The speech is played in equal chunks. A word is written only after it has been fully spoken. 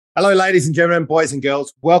Hello, ladies and gentlemen, boys and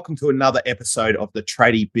girls. Welcome to another episode of the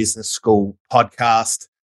Tradie Business School podcast.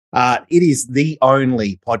 It is the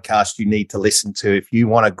only podcast you need to listen to if you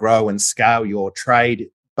want to grow and scale your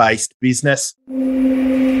trade-based business.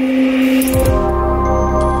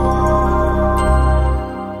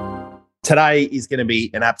 Today is going to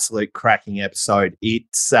be an absolute cracking episode.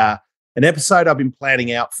 It's an episode I've been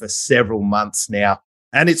planning out for several months now.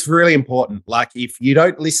 And it's really important. Like, if you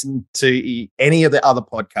don't listen to any of the other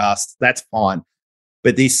podcasts, that's fine.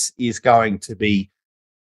 But this is going to be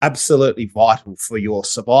absolutely vital for your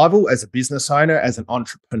survival as a business owner, as an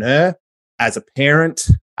entrepreneur, as a parent,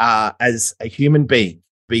 as a human being,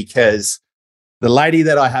 because the lady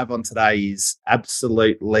that I have on today is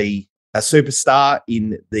absolutely a superstar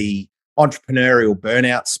in the entrepreneurial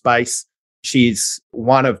burnout space. She's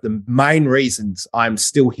one of the main reasons I'm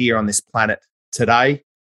still here on this planet today.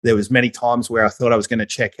 There was many times where I thought I was going to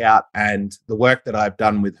check out, and the work that I've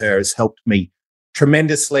done with her has helped me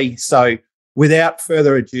tremendously. So without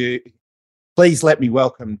further ado, please let me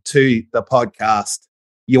welcome to the podcast,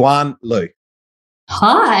 Yuan Liu.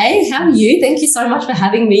 Hi, how are you? Thank you so much for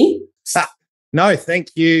having me. No, thank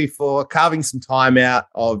you for carving some time out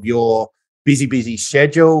of your busy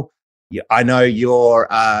schedule. I know you're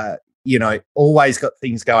always got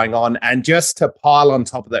things going on. And just to pile on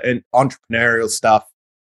top of the entrepreneurial stuff,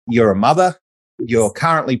 you're a mother. You're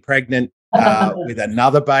currently pregnant with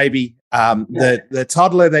another baby. The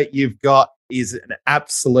toddler that you've got is an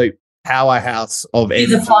absolute powerhouse of energy.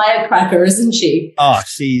 She's a firecracker, isn't she? Oh,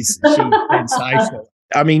 she's sensational.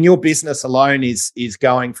 I mean, your business alone is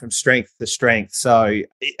going from strength to strength. So,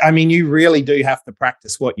 I mean, you really do have to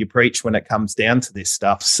practice what you preach when it comes down to this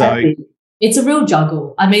stuff. So. It's a real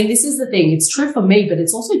juggle. I mean, this is the thing. It's true for me, but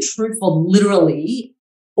it's also true for literally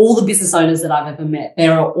all the business owners that I've ever met. They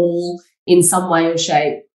are all in some way or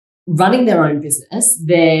shape running their own business.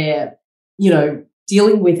 They're,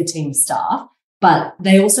 dealing with a team of staff, but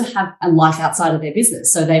they also have a life outside of their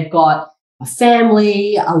business. So they've got a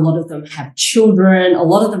family. A lot of them have children. A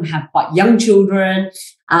lot of them have quite young children.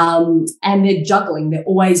 And they're juggling. They're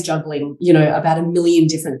always juggling, about a million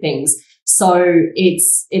different things. So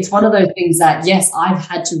it's one of those things that, yes, I've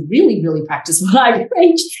had to really, really practice what I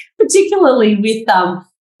preach, particularly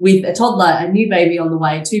with a toddler, a new baby on the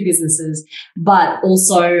way, two businesses. But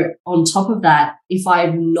also on top of that, if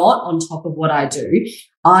I'm not on top of what I do,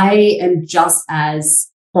 I am just as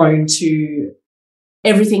prone to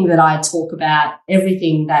everything that I talk about,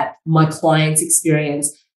 everything that my clients experience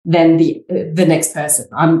than the next person.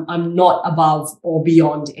 I'm not above or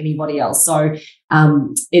beyond anybody else. So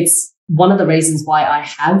it's one of the reasons why I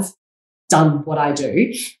have done what I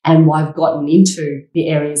do and why I've gotten into the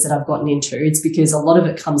areas that I've gotten into. It's because a lot of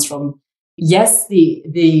it comes from, yes,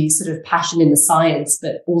 the sort of passion in the science,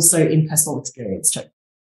 but also in personal experience too.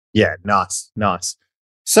 Yeah, nice.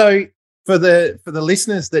 So for the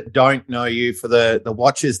listeners that don't know you, for the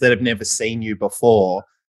watchers that have never seen you before,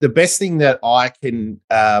 the best thing that I can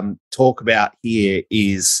talk about here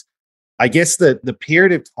is, I guess, the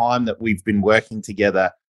period of time that we've been working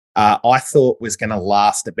together. I thought was going to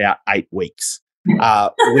last about 8 weeks.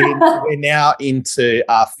 We're now into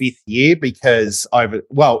our 5th year because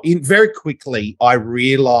very quickly I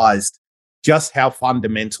realized just how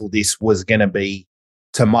fundamental this was going to be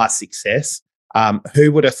to my success.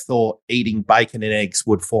 Who would have thought eating bacon and eggs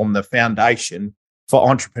would form the foundation for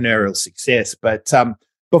entrepreneurial success? But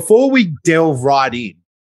before we delve right in,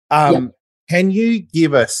 can you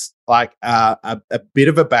give us like a bit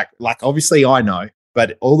of a back? Like, obviously I know,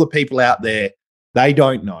 but all the people out there, they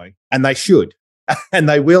don't know, and they should, and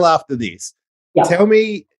they will after this. Yeah.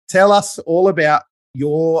 Tell us all about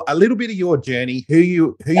a little bit of your journey, who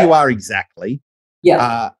you are exactly,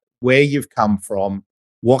 where you've come from,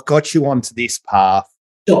 what got you onto this path.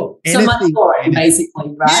 Sure. So my story,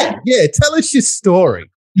 basically, right? Yeah. Tell us your story.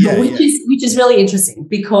 Which is really interesting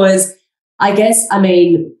because I guess, I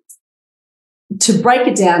mean, to break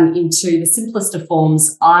it down into the simplest of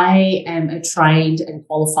forms, I am a trained and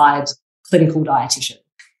qualified clinical dietitian.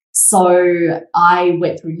 So I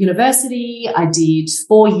went through university. I did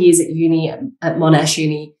 4 years at uni at Monash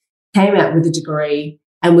Uni, came out with a degree,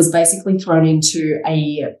 and was basically thrown into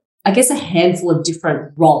a handful of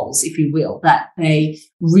different roles, if you will, that they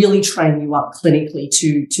really train you up clinically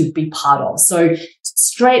to be part of. So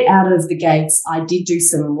straight out of the gates, I did do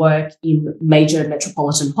some work in major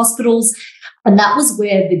metropolitan hospitals. And that was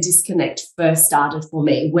where the disconnect first started for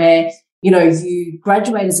me, where, you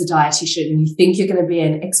graduate as a dietitian and you think you're going to be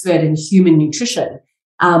an expert in human nutrition,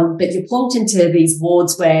 but you're plonked into these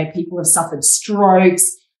wards where people have suffered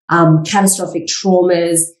strokes, catastrophic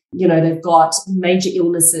traumas, they've got major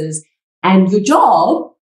illnesses, and your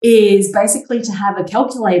job is basically to have a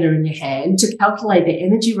calculator in your hand to calculate the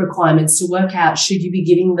energy requirements to work out should you be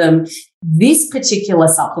giving them this particular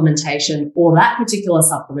supplementation or that particular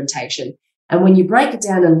supplementation. And when you break it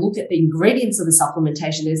down and look at the ingredients of the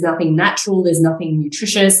supplementation, there's nothing natural, there's nothing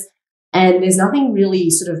nutritious, and there's nothing really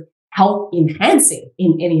sort of health enhancing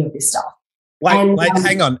in any of this stuff. Wait,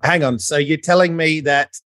 hang on. So you're telling me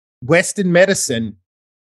that Western medicine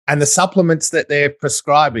and the supplements that they're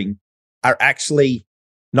prescribing are actually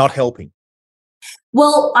not helping?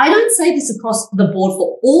 Well, I don't say this across the board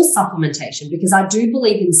for all supplementation because I do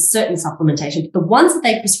believe in certain supplementation. The ones that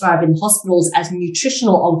they prescribe in hospitals as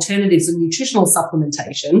nutritional alternatives or nutritional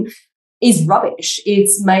supplementation is rubbish.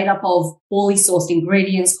 It's made up of poorly sourced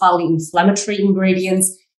ingredients, highly inflammatory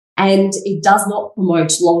ingredients, and it does not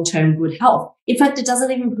promote long-term good health. In fact, it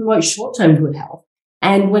doesn't even promote short-term good health.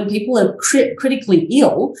 And when people are critically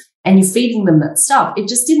ill and you're feeding them that stuff, it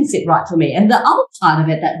just didn't sit right for me. And the other part of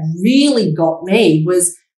it that really got me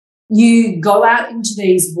was you go out into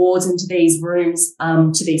these wards, into these rooms,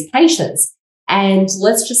 to these patients, and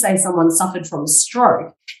let's just say someone suffered from a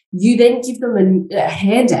stroke. You then give them a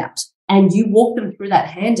handout and you walk them through that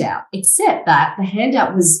handout, except that the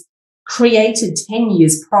handout was created 10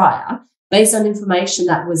 years prior based on information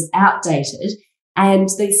that was outdated, and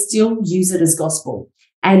they still use it as gospel.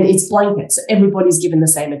 And it's blanket, so everybody's given the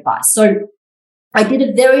same advice. So I did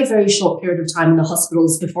a very, very short period of time in the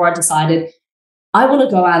hospitals before I decided I want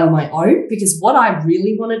to go out on my own, because what I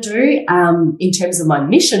really want to do in terms of my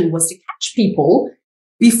mission was to catch people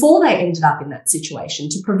before they ended up in that situation,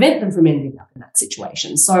 to prevent them from ending up in that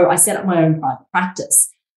situation. So I set up my own private practice.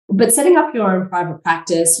 But setting up your own private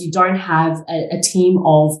practice, you don't have a team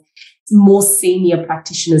of more senior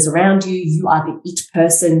practitioners around you. You are the it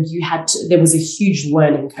person. There was a huge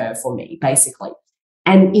learning curve for me, basically.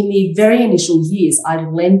 And in the very initial years, I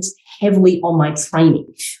lent heavily on my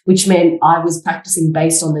training, which meant I was practicing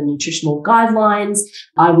based on the nutritional guidelines.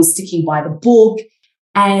 I was sticking by the book.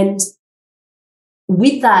 And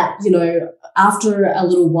with that, after a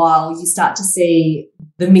little while, you start to see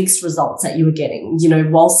the mixed results that you were getting.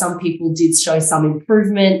 While some people did show some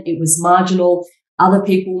improvement, it was marginal. Other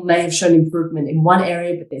people may have shown improvement in one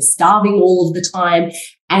area, but they're starving all of the time.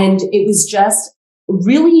 And it was just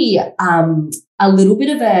really a little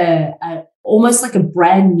bit of a almost like a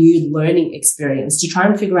brand new learning experience to try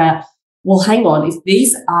and figure out, well, hang on, if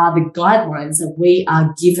these are the guidelines that we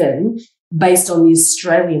are given based on the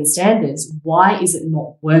Australian standards, why is it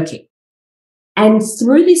not working? And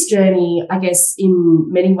through this journey, I guess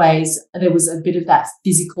in many ways, there was a bit of that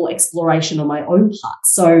physical exploration on my own part.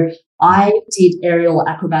 So I did aerial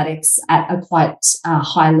acrobatics at a quite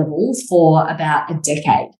high level for about a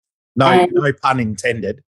decade. No pun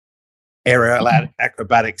intended. Aerial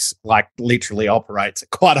acrobatics literally operates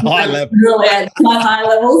at quite a high level. Really, at quite high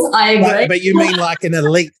levels, I agree. But you mean like an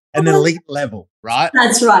elite level, right?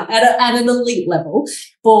 That's right, at an elite level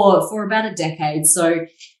for about a decade. So,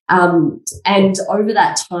 and over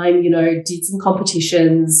that time, did some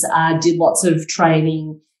competitions, did lots of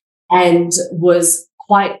training, and was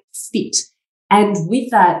quite fit. And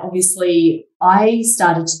with that, obviously, I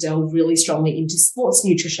started to delve really strongly into sports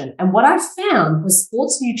nutrition. And what I found was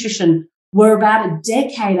sports nutrition were about a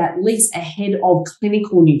decade at least ahead of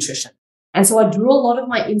clinical nutrition. And so I drew a lot of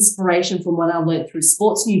my inspiration from what I learned through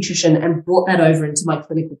sports nutrition and brought that over into my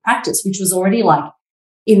clinical practice, which was already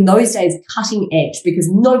in those days, cutting edge, because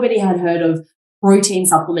nobody had heard of protein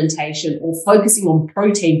supplementation or focusing on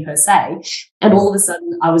protein per se. And all of a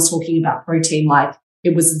sudden I was talking about protein like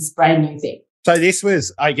it was this brand new thing. So this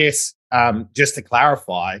was, I guess, just to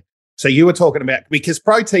clarify, so you were talking about, because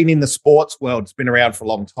protein in the sports world has been around for a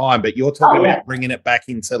long time, but you're talking about bringing it back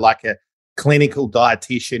into like a clinical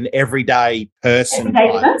dietitian, everyday person.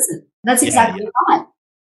 Everyday person. That's exactly right.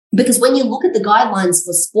 Because when you look at the guidelines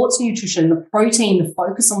for sports nutrition, the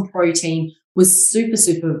focus on protein was super,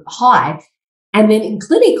 super high. And then in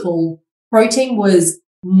clinical, protein was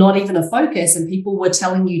not even a focus, and people were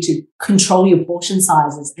telling you to control your portion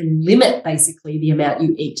sizes and limit basically the amount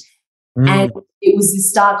you eat. And it was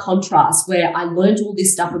this stark contrast where I learned all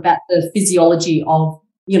this stuff about the physiology of,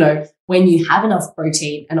 when you have enough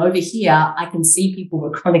protein. And over here, I can see people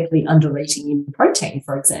were chronically under eating in protein,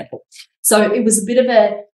 for example. So it was a bit of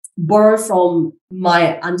a borrow from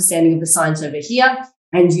my understanding of the science over here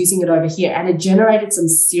and using it over here. And it generated some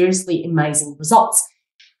seriously amazing results.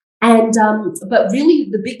 And, but really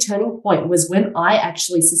the big turning point was when I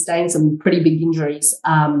actually sustained some pretty big injuries,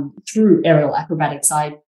 through aerial acrobatics.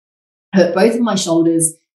 I hurt both of my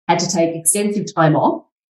shoulders, had to take extensive time off.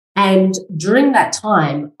 And during that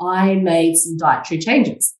time, I made some dietary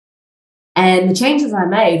changes. And the changes I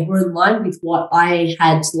made were in line with what I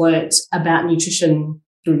had learnt about nutrition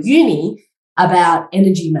through uni about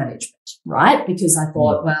energy management, right? Because I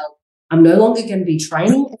thought, well, I'm no longer going to be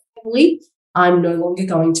training heavily. I'm no longer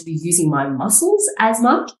going to be using my muscles as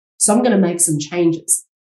much. So I'm going to make some changes.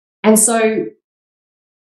 And so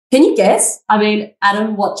can you guess, I mean,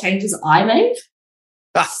 Adam, what changes I made?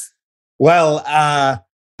 Well,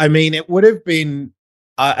 I mean, it would have been,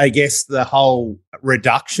 I guess, the whole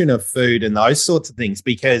reduction of food and those sorts of things,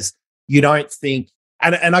 because you don't think,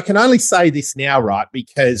 and I can only say this now, right,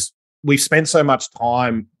 because we've spent so much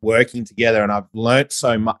time working together and I've learnt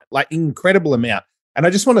so much, like incredible amount. And I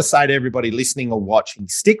just want to say to everybody listening or watching,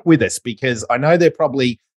 stick with us, because I know they're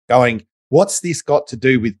probably going, what's this got to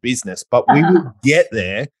do with business? But we will get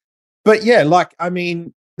there. But yeah, like, I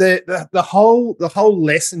mean, the whole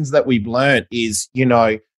lessons that we've learned is, you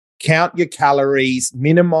know, count your calories,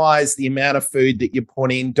 minimize the amount of food that you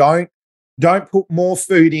put in. Don't put more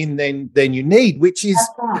food in than you need, which is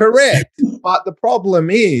correct. But the problem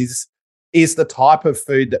is the type of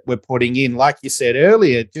food that we're putting in. Like you said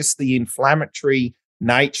earlier, just the inflammatory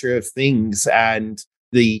nature of things and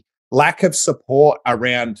the lack of support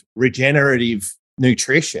around regenerative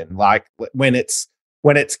nutrition. Like when it's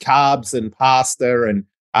carbs and pasta and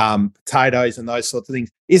potatoes and those sorts of things.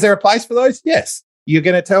 Is there a place for those? Yes. You're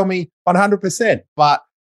going to tell me 100%, but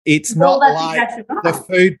it's not like the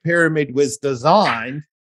food pyramid was designed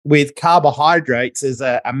with carbohydrates as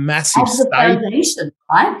a massive foundation,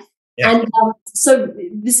 right? Yeah. And so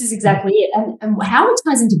this is exactly it. And how it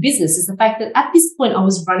ties into business is the fact that at this point I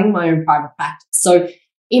was running my own private practice. So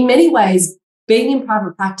in many ways, being in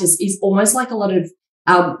private practice is almost like a lot of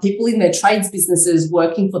people in their trades businesses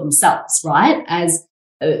working for themselves, right? As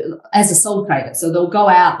a sole trader. So they'll go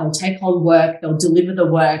out, they'll take on work, they'll deliver the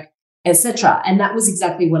work, etc. And that was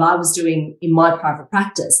exactly what I was doing in my private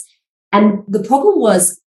practice. And the problem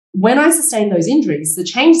was when I sustained those injuries, the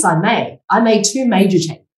changes I made two major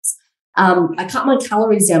changes. I cut my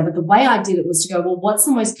calories down, but the way I did it was to go, well, what's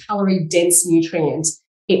the most calorie dense nutrient?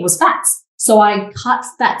 It was fats. So I cut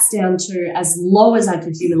fats down to as low as I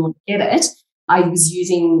could humanly get it. I was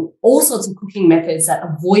using all sorts of cooking methods that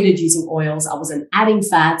avoided using oils. I wasn't adding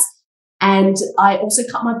fats. And I also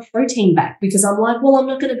cut my protein back because I'm like, well, I'm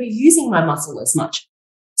not going to be using my muscle as much.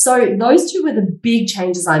 So those two were the big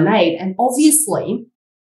changes I made. And obviously,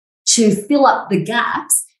 to fill up the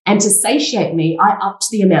gaps and to satiate me, I upped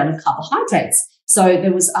the amount of carbohydrates. So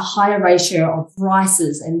there was a higher ratio of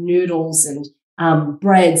rices and noodles and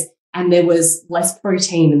breads, and there was less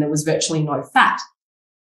protein and there was virtually no fat.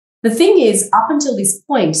 The thing is, up until this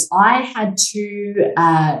point, I had two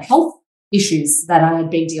health issues that I had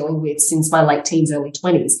been dealing with since my late teens, early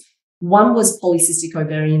 20s. One was polycystic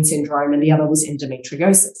ovarian syndrome and the other was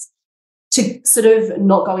endometriosis. To sort of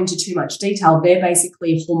not go into too much detail, they're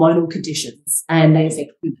basically hormonal conditions and they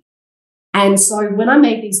affect women. And so when I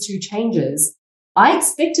made these two changes, I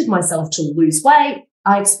expected myself to lose weight.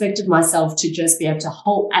 I expected myself to just be able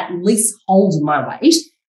to at least hold my weight.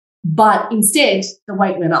 But instead, the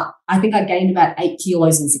weight went up. I think I gained about 8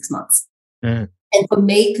 kilos in 6 months. And for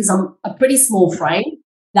me, because I'm a pretty small frame,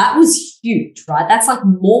 that was huge, right? That's like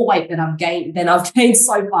more weight than I've gained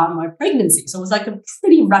so far in my pregnancy. So it was like a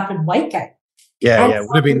pretty rapid weight gain. Yeah, and yeah.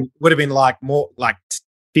 Would have been like more like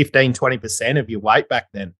 15, 20% of your weight back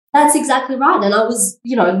then. That's exactly right. And I was,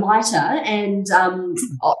 lighter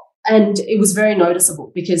and it was very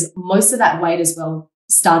noticeable because most of that weight as well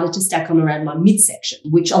started to stack on around my midsection,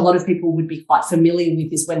 which a lot of people would be quite familiar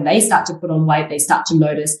with, is when they start to put on weight, they start to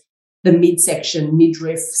notice the midsection,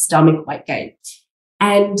 midriff, stomach weight gain.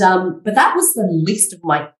 And but that was the least of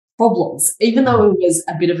my problems, even though it was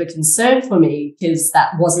a bit of a concern for me because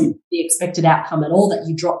that wasn't the expected outcome at all, that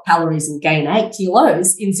you drop calories and gain 8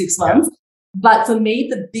 kilos in 6 months. But for me,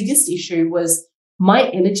 the biggest issue was my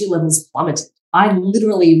energy levels plummeted. I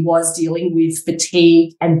literally was dealing with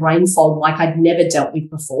fatigue and brain fog like I'd never dealt with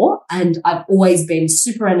before. And I've always been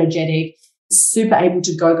super energetic, super able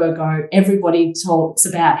to go. Everybody talks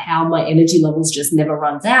about how my energy levels just never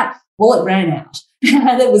runs out. Well, it ran out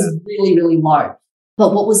and it was really, really low.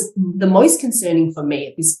 But what was the most concerning for me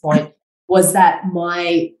at this point was that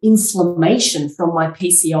my inflammation from my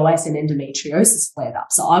PCOS and endometriosis flared up.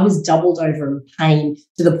 So I was doubled over in pain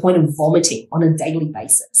to the point of vomiting on a daily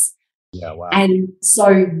basis. Yeah, wow. And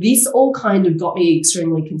so this all kind of got me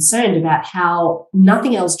extremely concerned about how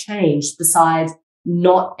nothing else changed besides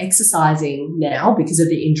not exercising now because of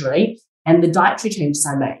the injury and the dietary changes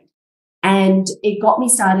I made. And it got me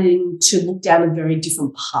starting to look down a very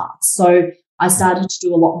different path. So I started to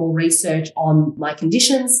do a lot more research on my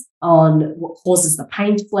conditions, on what causes the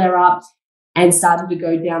pain to flare up. and started to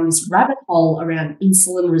go down this rabbit hole around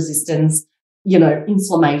insulin resistance,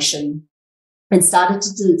 inflammation, and started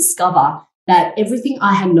to discover that everything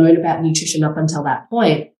I had known about nutrition up until that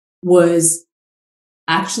point was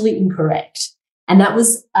actually incorrect. And that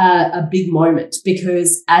was a big moment,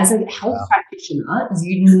 because as a health practitioner,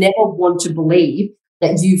 you never want to believe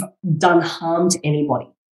that you've done harm to anybody.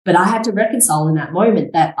 But I had to reconcile in that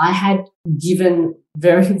moment that I had given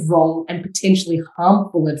very wrong and potentially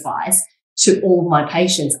harmful advice to all of my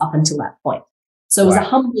patients up until that point. So it was a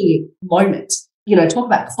humbling moment. Talk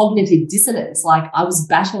about cognitive dissonance. Like, I was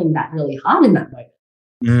battling that really hard in that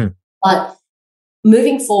moment. But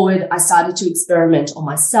moving forward, I started to experiment on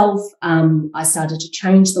myself. I started to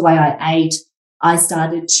change the way I ate. I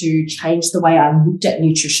started to change the way I looked at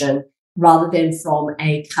nutrition, rather than from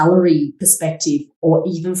a calorie perspective or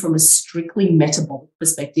even from a strictly metabolic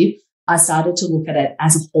perspective. I started to look at it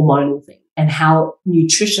as a hormonal thing, and how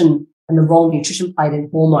nutrition and the role nutrition played in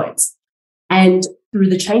hormones. And through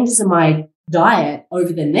the changes in my diet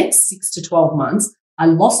over the next 6 to 12 months, I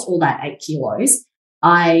lost all that 8 kilos.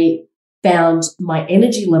 I found my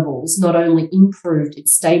energy levels not only improved, it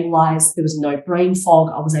stabilized. There was no brain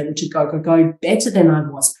fog. I was able to go better than I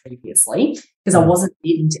was previously, because I wasn't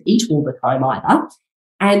needing to eat all the time either.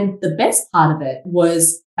 And the best part of it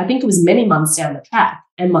was, I think it was many months down the track,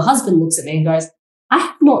 and my husband looks at me and goes, I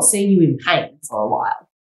have not seen you in pain for a while.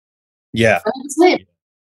 Yeah. And I was like,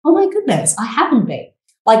 oh my goodness, I haven't been.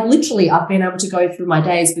 Like, literally, I've been able to go through my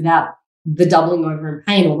days without the doubling over in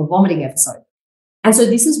pain or the vomiting episode. And so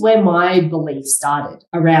this is where my belief started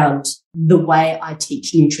around the way I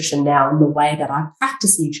teach nutrition now and the way that I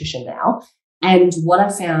practice nutrition now. And what I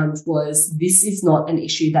found was, this is not an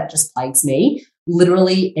issue that just plagues me.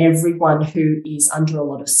 Literally everyone who is under a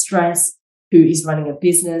lot of stress, who is running a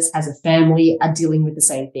business, has a family, are dealing with the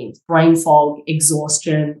same things: brain fog,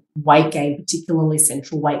 exhaustion, weight gain, particularly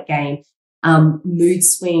central weight gain, mood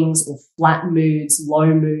swings or flat moods,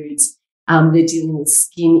 low moods. They're dealing with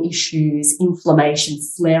skin issues, inflammation,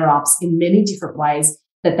 flare-ups in many different ways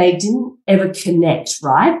that they didn't ever connect,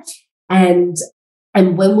 right? And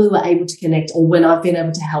when we were able to connect, or when I've been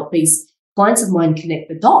able to help these clients of mine connect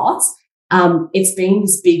the dots, it's been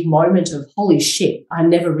this big moment of, holy shit, I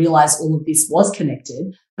never realized all of this was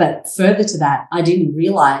connected. But further to that, I didn't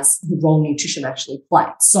realize the role nutrition actually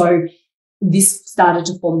played. So this started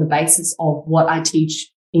to form the basis of what I teach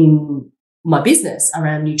in my business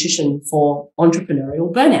around nutrition for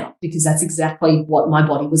entrepreneurial burnout, because that's exactly what my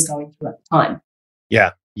body was going through at the time.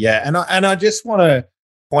 Yeah. Yeah. And I just want to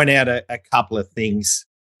point out a couple of things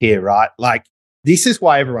here, right? Like, this is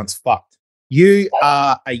why everyone's fucked. You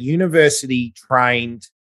are a university trained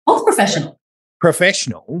health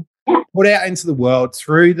professional, put out into the world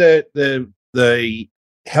through the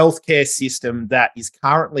healthcare system that is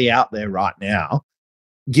currently out there right now,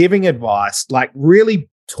 giving advice, like really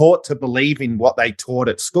taught to believe in what they taught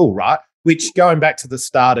at school, right? Which, going back to the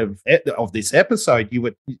start of this episode,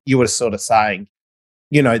 you were sort of saying,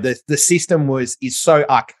 the system is so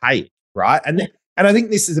archaic, right? And I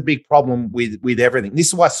think this is a big problem with everything. This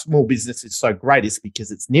is why small business is so great, is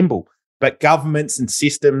because it's nimble. But governments and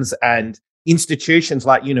systems and institutions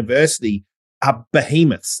like university are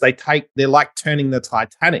behemoths. They're like turning the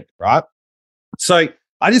Titanic, right? So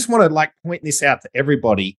I just want to point this out to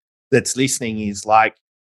everybody that's listening, is like,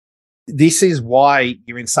 this is why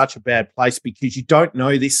you're in such a bad place, because you don't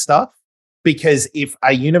know this stuff. Because if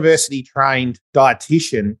a university trained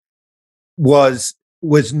dietitian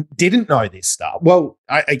didn't know this stuff, well,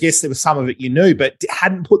 I guess there was some of it you knew, but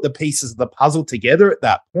hadn't put the pieces of the puzzle together at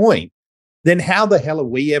that point, then how the hell are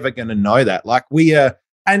we ever going to know that? Like, we are,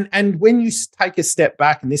 and when you take a step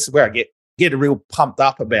back, and this is where I get real pumped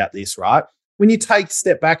up about this, right? When you take a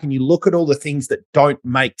step back and you look at all the things that don't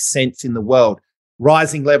make sense in the world,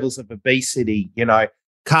 rising levels of obesity,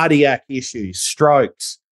 cardiac issues,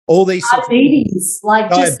 strokes, all these diabetes,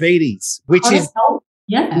 which is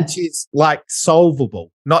like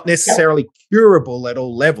solvable, not necessarily curable at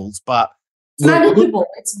all levels, but manageable.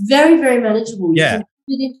 It's very, very manageable. Yeah. You can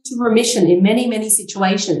put it into remission in many, many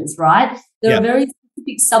situations, right? There are very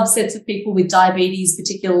specific subsets of people with diabetes,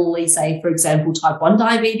 particularly, say, for example, type 1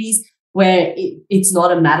 diabetes, where it's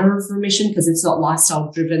not a matter of remission because it's not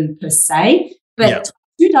lifestyle driven per se. But type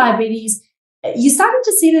 2 diabetes, you're starting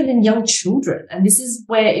to see that in young children. And this is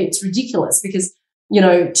where it's ridiculous because,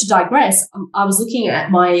 to digress, I was looking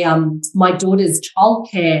at my daughter's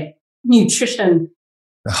childcare nutrition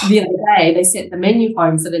the other day. They sent the menu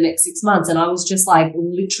home for the next 6 months. And I was just like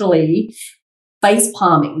literally face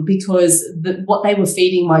palming because what they were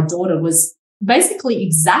feeding my daughter was basically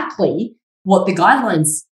exactly what the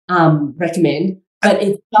guidelines recommend, but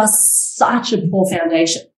it's just such a poor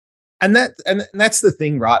foundation. And that's the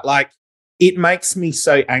thing, right? Like, it makes me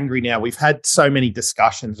so angry now. We've had so many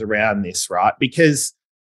discussions around this, right? Because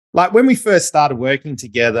like when we first started working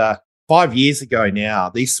together 5 years ago now,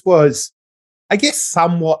 this was, I guess,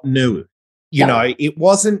 somewhat new. You know, it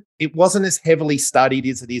wasn't as heavily studied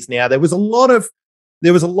as it is now. There was a lot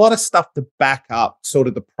of stuff to back up sort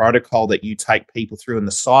of the protocol that you take people through and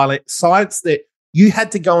the science that you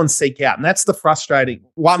had to go and seek out. And that's the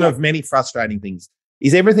one of many frustrating things,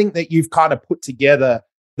 is everything that you've kind of put together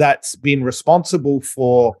that's been responsible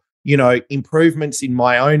for, you know, improvements in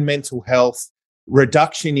my own mental health,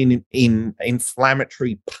 reduction in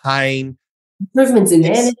inflammatory pain, improvements in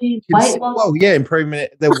energy, weight loss. Well, yeah,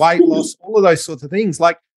 improvement, the weight loss, all of those sorts of things.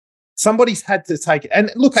 Like, somebody's had to take it.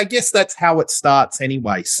 And look, I guess that's how it starts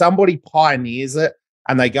anyway. Somebody pioneers it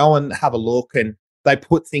and they go and have a look and they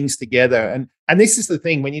put things together. And this is the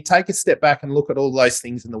thing, when you take a step back and look at all those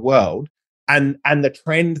things in the world, and the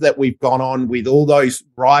trend that we've gone on with all those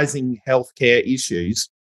rising healthcare issues,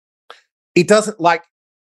 it doesn't, like,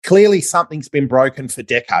 clearly something's been broken for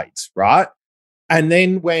decades, right? And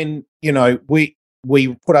then when, you know, we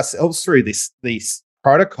put ourselves through this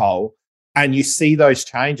protocol and you see those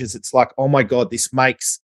changes, it's like, oh my God, this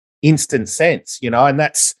makes instant sense, you know? And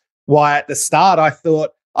that's why at the start I thought,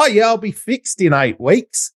 oh yeah, I'll be fixed in 8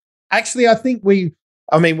 weeks. Actually, I think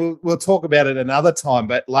we'll talk about it another time,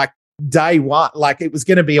 but like, day one, like, it was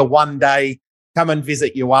going to be a 1 day, come and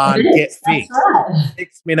visit Yuan, get fixed. Right.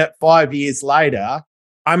 6 minute, 5 years later,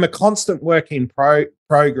 I'm a constant work in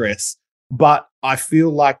progress, but I feel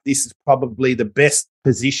like this is probably the best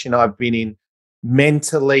position I've been in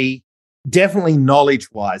mentally, definitely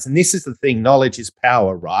knowledge-wise. And this is the thing, knowledge is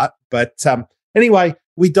power, right? But anyway,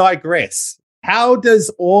 we digress. How does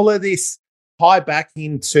all of this tie back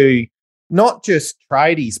into not just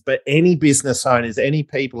tradies, but any business owners, any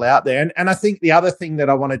people out there? And I think the other thing that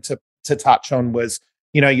I wanted to touch on was,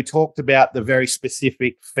 you know, you talked about the very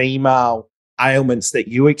specific female ailments that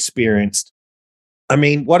you experienced. I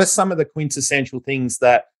mean, what are some of the quintessential things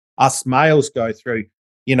that us males go through?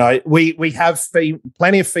 You know, we have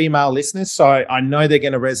plenty of female listeners, so I know they're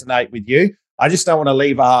going to resonate with you. I just don't want to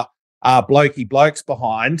leave our blokey blokes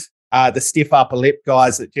behind, the stiff upper lip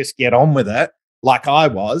guys that just get on with it like I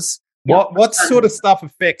was. What sort of stuff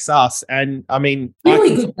affects us? And I mean,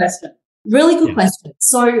 really good question. Really good question.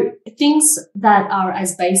 So things that are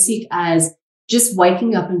as basic as just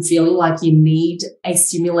waking up and feeling like you need a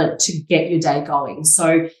stimulant to get your day going.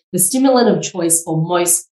 So the stimulant of choice for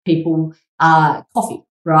most people are coffee,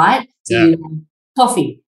 right? So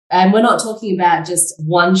coffee. And we're not talking about just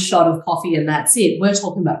one shot of coffee and that's it. We're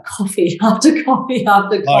talking about coffee after coffee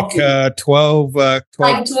after coffee. Like 12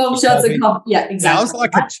 shots of coffee. Yeah, exactly. Yeah, I was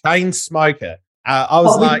like a chain smoker. I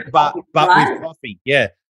was like, but right? With coffee, yeah.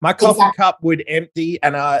 My coffee cup would empty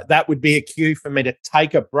and that would be a cue for me to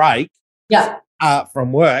take a break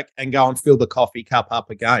from work and go and fill the coffee cup up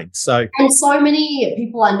again. And so many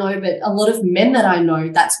people I know, but a lot of men that I know,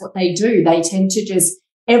 that's what they do. They tend to just,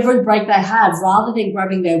 every break they have, rather than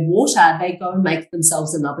grabbing their water, they go and make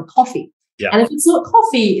themselves another coffee. Yeah. And if it's not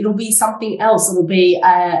coffee, it'll be something else. It'll be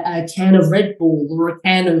a can of Red Bull or a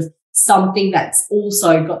can of something that's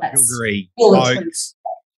also got that sugary, right?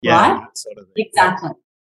 That sort of thing. Exactly.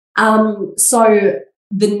 So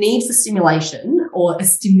the need for stimulation or a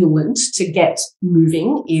stimulant to get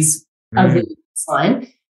moving is a really good sign.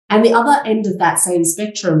 And the other end of that same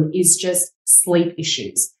spectrum is just sleep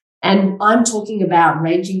issues. And I'm talking about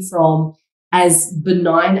ranging from as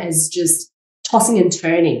benign as just tossing and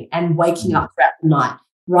turning and waking up throughout the night,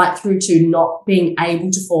 right through to not being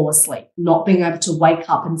able to fall asleep, not being able to wake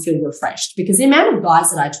up and feel refreshed. Because the amount of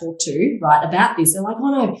guys that I talk to, right, about this, they're like,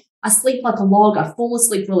 oh no, I sleep like a log, I fall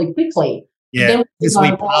asleep really quickly. Yeah, because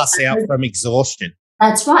we pass out from exhaustion.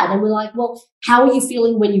 That's right. And we're like, well, how are you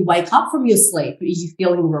feeling when you wake up from your sleep? Are you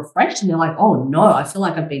feeling refreshed? And they're like, oh no, I feel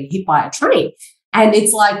like I've been hit by a train. And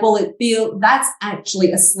it's like, well, that's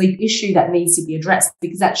actually a sleep issue that needs to be addressed,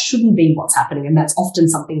 because that shouldn't be what's happening. And that's often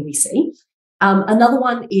something we see. Another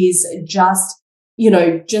one is just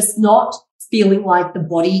not feeling like the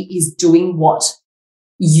body is doing what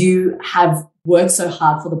you have worked so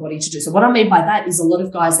hard for the body to do. So what I mean by that is a lot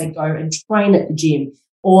of guys, they go and train at the gym,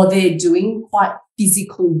 or they're doing quite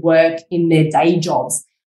physical work in their day jobs.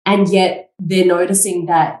 And yet they're noticing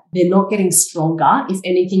that they're not getting stronger. If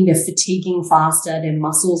anything, they're fatiguing faster, their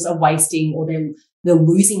muscles are wasting, or they're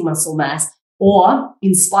losing muscle mass. Or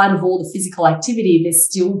in spite of all the physical activity, they're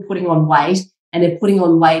still putting on weight, and they're putting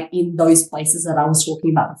on weight in those places that I was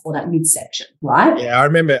talking about before, that midsection, right? Yeah, I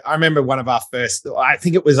remember one of our first, I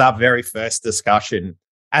think it was our very first discussion.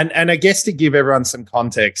 And I guess to give everyone some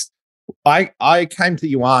context, I came to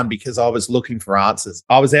Yuan because I was looking for answers.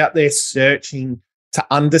 I was out there searching to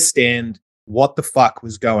understand what the fuck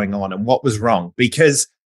was going on and what was wrong, because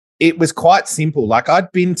it was quite simple. Like,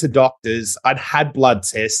 I'd been to doctors, I'd had blood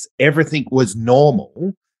tests, everything was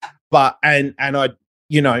normal, but and I,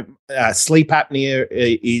 sleep apnea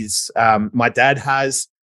is my dad has.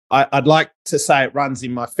 I'd like to say it runs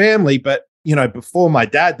in my family, but before my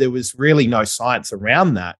dad, there was really no science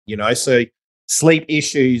around that. So sleep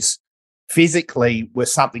issues physically were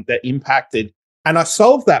something that impacted, and I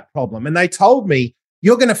solved that problem. And they told me,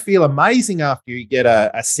 you're going to feel amazing after you get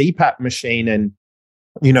a CPAP machine and,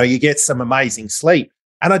 you get some amazing sleep.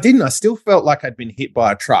 And I didn't. I still felt like I'd been hit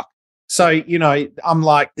by a truck. So, I'm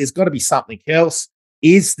like, there's got to be something else.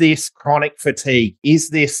 Is this chronic fatigue? Is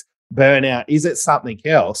this burnout? Is it something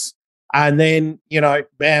else? And then,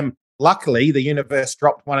 bam, luckily the universe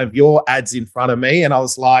dropped one of your ads in front of me. And I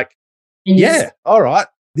was like, yeah, all right,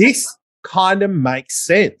 this kind of makes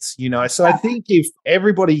sense, So I think if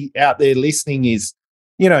everybody out there listening is,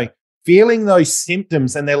 feeling those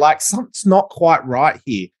symptoms and they're like, something's not quite right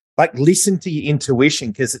here, like, listen to your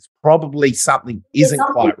intuition, because it's probably something isn't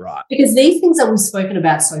quite right. Because these things that we've spoken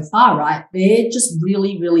about so far, right, they're just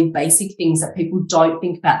really, really basic things that people don't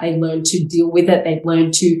think about. They learn to deal with it. They've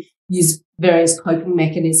learned to use various coping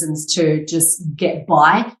mechanisms to just get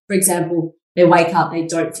by. For example, they wake up, they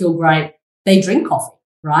don't feel great, they drink coffee,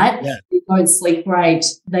 right? Yeah. They don't sleep great,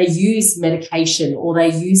 they use medication or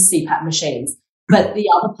they use CPAP machines. But the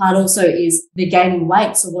other part also is they're gaining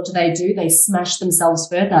weight. So what do? They smash themselves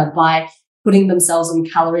further by putting themselves on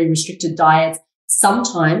calorie-restricted diets.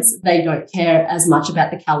 Sometimes they don't care as much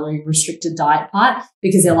about the calorie-restricted diet part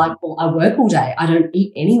because they're like, well, I work all day, I don't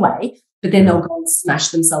eat anyway. But then they'll go and smash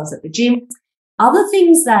themselves at the gym. Other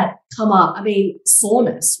things that come up,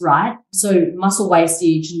 soreness, right? So muscle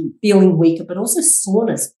wastage and feeling weaker, but also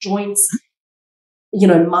soreness, joints,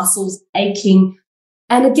 muscles aching.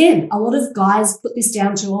 And again, a lot of guys put this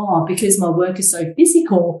down to, because my work is so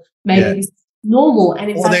physical, maybe this is normal.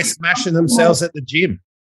 And in fact, they're smashing themselves at the gym.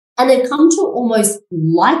 And they come to almost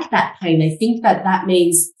like that pain. They think that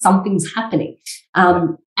means something's happening.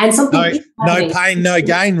 And something is happening. No pain, no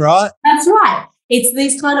gain, right? That's right. It's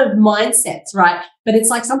these kind of mindsets, right? But it's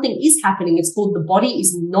like something is happening. It's called the body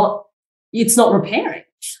it's not repairing.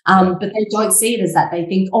 But they don't see it as that. They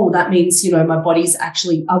think, that means, my body's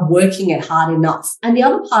actually are working it hard enough. And the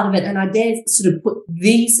other part of it, and I dare sort of put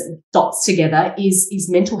these dots together, is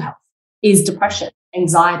mental health, is depression,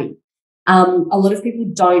 anxiety. A lot of people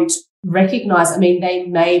don't recognize, they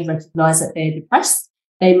may recognize that they're depressed.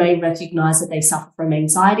 They may recognize that they suffer from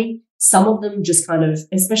anxiety. Some of them just kind of,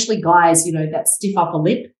 especially guys, that stiff upper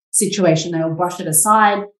lip situation, they'll brush it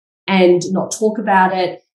aside and not talk about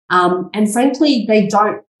it. And frankly, they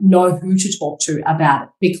don't know who to talk to about it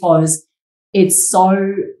because it's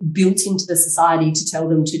so built into the society to tell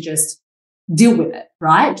them to just deal with it,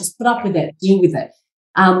 right? Just put up with it, deal with it.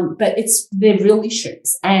 But they're real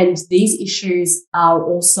issues, and these issues are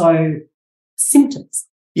also symptoms.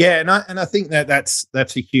 Yeah, and I think that's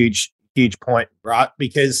a huge point, right?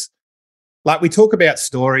 Because like we talk about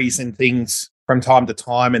stories and things from time to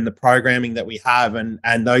time in the programming that we have and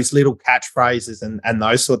those little catchphrases and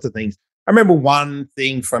those sorts of things. I remember one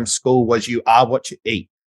thing from school was you are what you eat.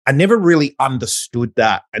 I never really understood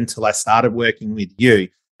that until I started working with you.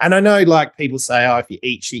 And I know like people say, if you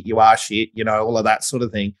eat shit, you are shit, all of that sort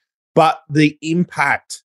of thing. But the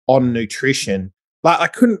impact on nutrition, like I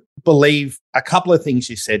couldn't believe a couple of things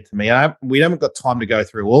you said to me. We haven't got time to go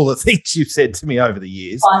through all the things you've said to me over the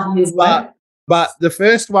years. 5 years later. But the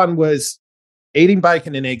first one was eating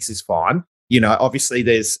bacon and eggs is fine. Obviously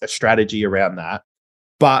there's a strategy around that.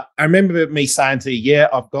 But I remember me saying to you,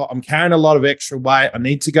 I'm carrying a lot of extra weight. I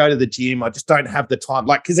need to go to the gym. I just don't have the time.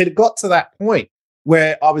 Because it got to that point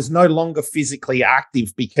where I was no longer physically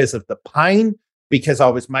active because of the pain, because I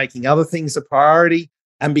was making other things a priority,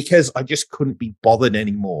 and because I just couldn't be bothered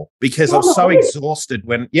anymore because I was so exhausted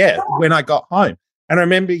when I got home. And I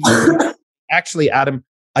remember you actually, Adam,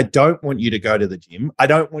 I don't want you to go to the gym. I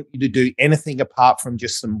don't want you to do anything apart from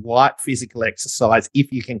just some light physical exercise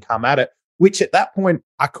if you can come at it, which at that point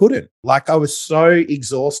I couldn't. Like I was so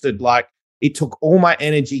exhausted. Like it took all my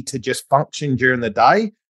energy to just function during the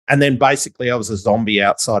day. And then basically I was a zombie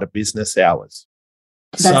outside of business hours.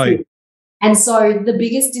 And so the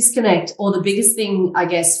biggest disconnect, or the biggest thing, I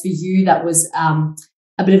guess, for you that was a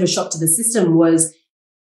bit of a shock to the system was,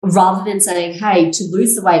 rather than saying, hey, to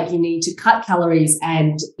lose the weight, you need to cut calories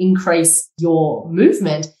and increase your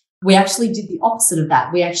movement, we actually did the opposite of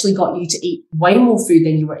that. We actually got you to eat way more food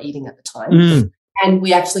than you were eating at the time. and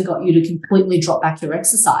we actually got you to completely drop back your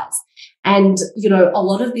exercise. And, you know, a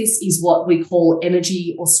lot of this is what we call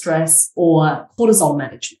energy or stress or cortisol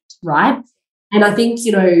management, right? And I think,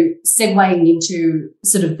 you know, segueing into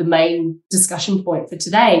sort of the main discussion point for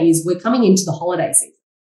today is we're coming into the holiday season.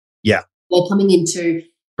 Yeah. We're coming into...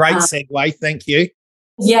 Great segue. Thank you.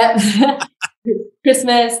 Yeah.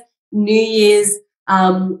 Christmas, New Year's,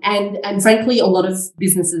 and frankly, a lot of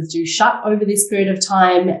businesses do shut over this period of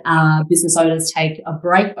time. Business owners take a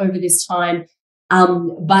break over this time.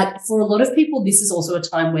 But for a lot of people, this is also a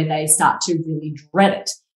time where they start to really dread it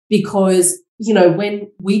because, you know, when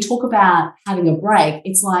we talk about having a break,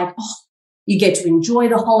 it's like, oh, you get to enjoy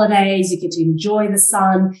the holidays, you get to enjoy the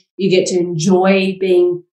sun, you get to enjoy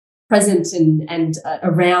being present and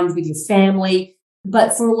around with your family.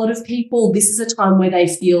 But for a lot of people, this is a time where they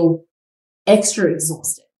feel extra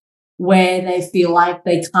exhausted, where they feel like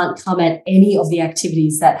they can't come at any of the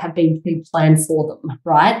activities that have been pre-planned for them,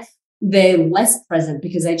 right? They're less present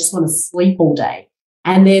because they just want to sleep all day.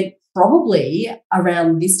 And they're probably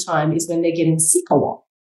around this time is when they're getting sick a lot.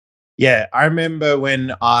 Yeah, I remember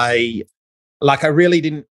when I really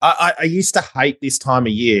didn't, I used to hate this time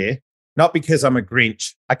of year, not because I'm a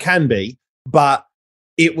Grinch, I can be, but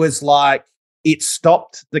it was like it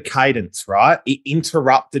stopped the cadence, right? It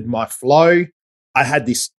interrupted my flow. I had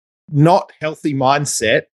this not healthy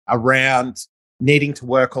mindset around needing to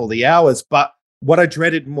work all the hours, but what I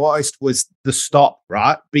dreaded most was the stop,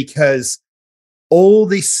 right? Because all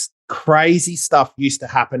this crazy stuff used to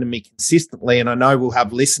happen to me consistently. And I know we'll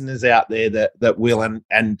have listeners out there that will,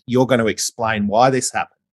 and you're going to explain why this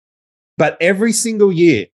happened. But every single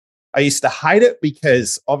year, I used to hate it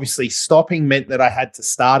because obviously stopping meant that I had to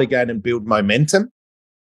start again and build momentum.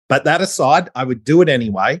 But that aside, I would do it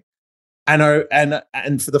anyway. And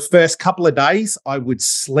for the first couple of days, I would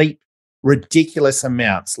sleep ridiculous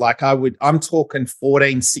amounts. Like I'm talking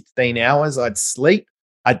 14, 16 hours I'd sleep.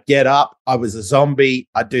 I'd get up. I was a zombie.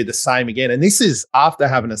 I'd do the same again. And this is after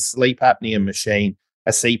having a sleep apnea machine,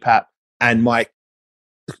 a CPAP, and my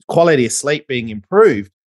quality of sleep being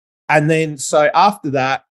improved. And then so after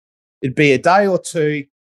that, it'd be a day or two,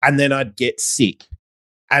 and then I'd get sick.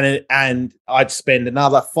 And I'd spend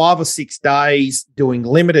another 5 or 6 days doing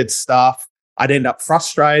limited stuff. I'd end up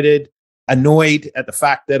frustrated, annoyed at the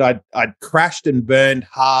fact that I'd crashed and burned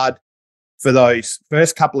hard for those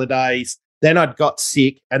first couple of days. Then I'd got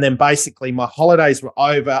sick, and then basically my holidays were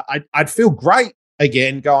over. I'd feel great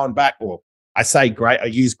again going back. Well, I say great, I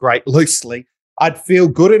use great loosely. I'd feel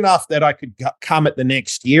good enough that I could come at the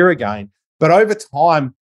next year again. But over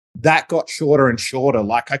time, that got shorter and shorter.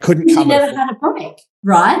 Like I couldn't come. You never had a break,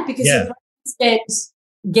 right? Because your brain spent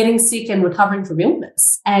getting sick and recovering from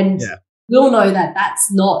illness. And we all know that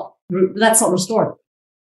that's not restorative,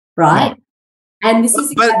 right? No. And this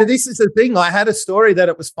is but this is the thing. I had a story that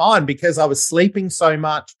it was fine because I was sleeping so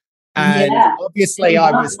much, and obviously I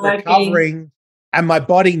was recovering, and my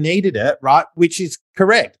body needed it, right? Which is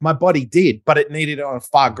correct. My body did, but it needed it on a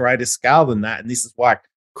far greater scale than that. And this is why I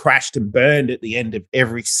crashed and burned at the end of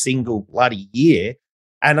every single bloody year,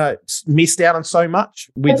 and I missed out on so much.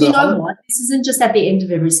 But you know what? This isn't just at the end of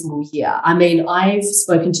every single year. I mean, I've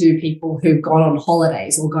spoken to people who've gone on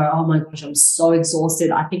holidays or go, oh my gosh, I'm so exhausted.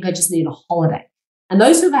 I think I just need a holiday. And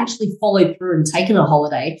those who've actually followed through and taken a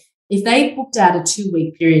holiday, if they booked out a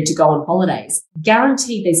 2-week period to go on holidays,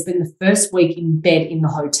 guaranteed they spend the first week in bed in the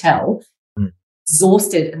hotel,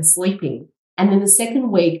 exhausted and sleeping. And then the second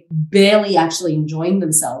week, barely actually enjoying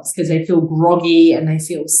themselves because they feel groggy and they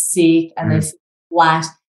feel sick and they feel flat.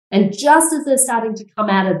 And just as they're starting to come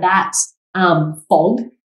out of that fog,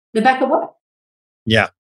 they're back at work. Yeah.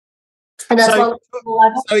 And that's so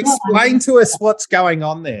explain to us what's going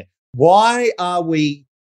on there. Why are we,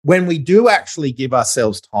 when we do actually give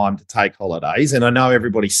ourselves time to take holidays, and I know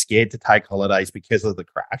everybody's scared to take holidays because of the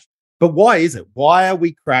crash, but why is it? Why are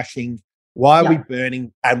we crashing? Why are we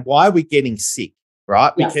burning? And why are we getting sick,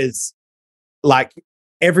 right? Because like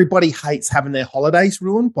everybody hates having their holidays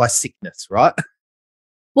ruined by sickness, right?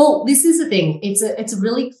 Well, this is the thing. It's a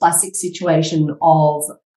really classic situation of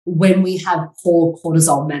when we have poor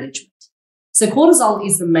cortisol management. So cortisol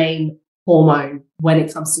is the main hormone when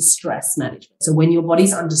it comes to stress management. So when your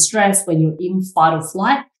body's under stress, when you're in fight or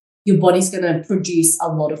flight, your body's going to produce a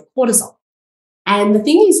lot of cortisol. And the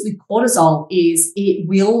thing is with cortisol is it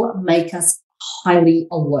will make us highly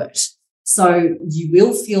alert. So you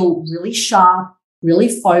will feel really sharp, really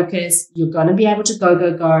focused. You're going to be able to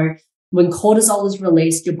go. When cortisol is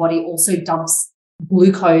released, your body also dumps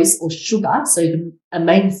glucose or sugar, so a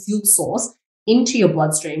main fuel source, into your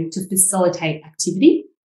bloodstream to facilitate activity.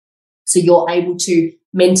 So you're able to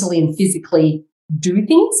mentally and physically do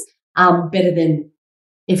things better than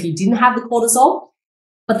if you didn't have the cortisol.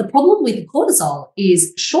 But the problem with the cortisol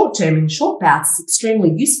is short-term, in short bouts, it's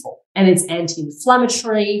extremely useful, and it's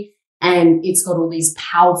anti-inflammatory, and it's got all these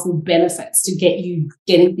powerful benefits to get you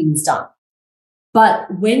getting things done. But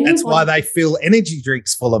when that's why they fill energy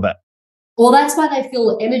drinks full of it. Well, that's why they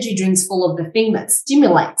fill energy drinks full of the thing that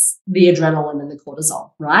stimulates the adrenaline and the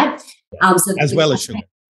cortisol, right? So as well as sugar.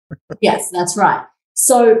 Yes, that's right.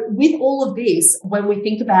 So with all of this, when we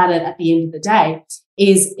think about it at the end of the day,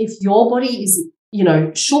 is if your body is,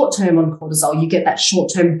 short-term on cortisol, you get that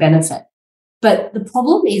short-term benefit. But the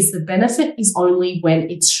problem is the benefit is only when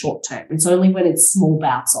it's short-term. It's only when it's small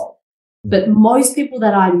bouts of. But most people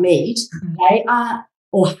that I meet, they are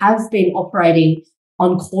or have been operating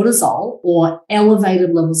on cortisol or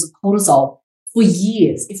elevated levels of cortisol for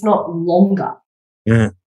years, if not longer. Okay?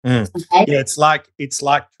 Yeah, it's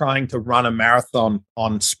like trying to run a marathon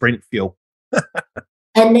on sprint fuel.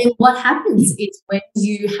 And then what happens is when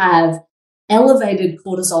you have elevated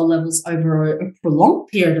cortisol levels over a prolonged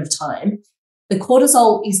period of time, the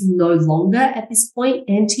cortisol is no longer at this point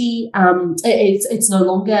it's no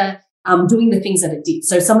longer doing the things that it did.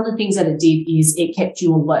 So some of the things that it did is it kept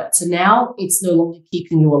you alert. So now it's no longer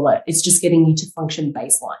keeping you alert. It's just getting you to function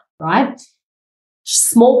baseline, right?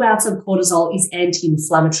 Small bouts of cortisol is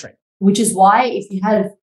anti-inflammatory, which is why if you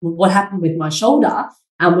had what happened with my shoulder,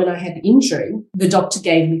 when I had the injury, the doctor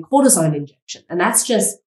gave me cortisone injection, and that's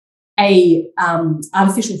just a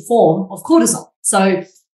artificial form of cortisol. So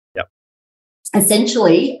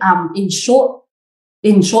essentially, in short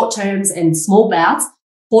terms and small bouts,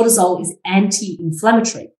 cortisol is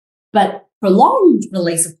anti-inflammatory, but prolonged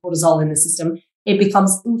release of cortisol in the system, it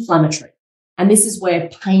becomes inflammatory. And this is where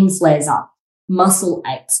pain flares up, muscle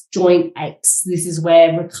aches, joint aches. This is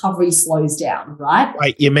where recovery slows down, right?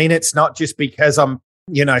 Wait, you mean it's not just because I'm,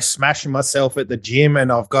 smashing myself at the gym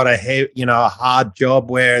and I've got a hard job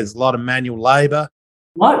where there's a lot of manual labor?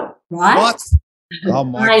 No, right? What? Oh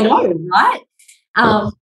my I God. know,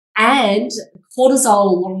 right? And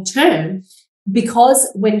cortisol long term, because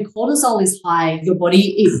when cortisol is high, it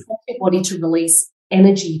prompts your body to release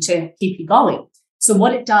energy to keep you going. So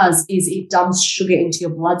what it does is it dumps sugar into your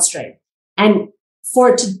bloodstream. And for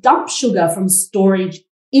it to dump sugar from storage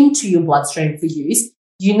into your bloodstream for use,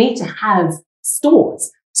 you need to have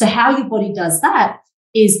stores. So how your body does that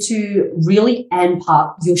is to really amp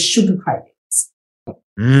up your sugar cravings.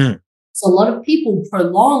 So a lot of people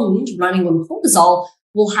prolonged running on cortisol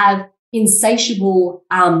will have insatiable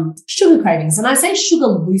sugar cravings. And I say sugar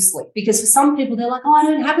loosely because for some people, they're like, I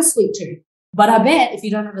don't have a sweet tooth. But I bet if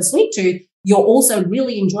you don't have a sweet tooth, you're also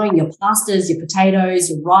really enjoying your pastas, your potatoes,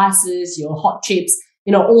 your rices, your hot chips,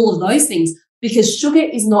 all of those things, because sugar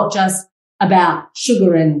is not just about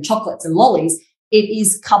sugar and chocolates and lollies. It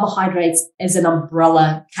is carbohydrates as an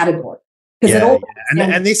umbrella category.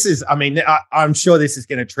 And this is, I'm sure this is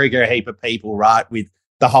going to trigger a heap of people, right, with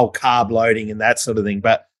the whole carb loading and that sort of thing.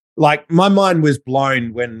 But like my mind was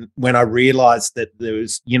blown when I realized that there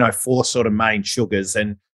was, 4 sort of main sugars,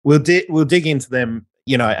 and we'll dig into them,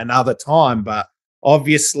 another time. But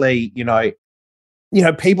obviously,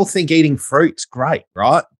 people think eating fruit's great,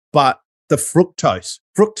 right? But the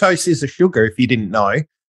fructose is a sugar, if you didn't know.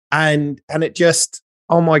 And it just,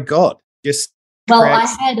 oh my God, just. Well, I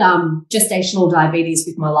had gestational diabetes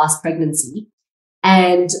with my last pregnancy.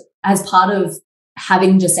 And as part of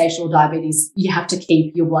having gestational diabetes, you have to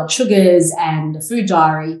keep your blood sugars and a food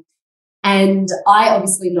diary. And I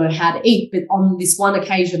obviously know how to eat, but on this one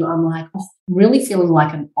occasion, I'm like, I'm really feeling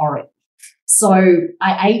like an orange. So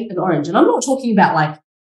I ate an orange, and I'm not talking about like,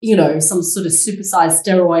 some sort of supersized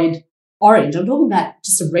steroid orange. I'm talking about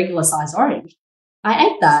just a regular size orange. I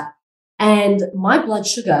ate that, and my blood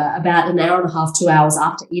sugar about an hour and a half, 2 hours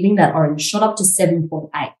after eating that orange shot up to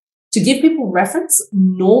 7.8. To give people reference,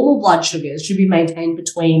 normal blood sugars should be maintained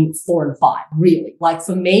between 4 and 5, really. Like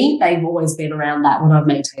for me, they've always been around that when I've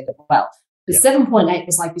maintained it well. But 7.8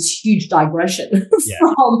 was like this huge digression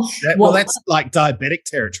from that's like diabetic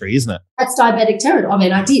territory, isn't it? That's diabetic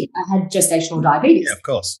territory. I had gestational diabetes. Yeah, of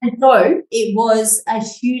course. And so it was a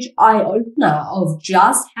huge eye-opener of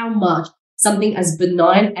just how much something as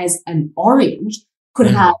benign as an orange could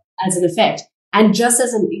have as an effect. And just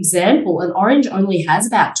as an example, an orange only has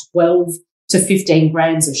about 12 to 15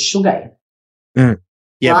 grams of sugar in it.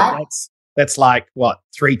 Yeah, right? But that's like, what,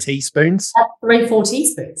 3 teaspoons? That's 3-4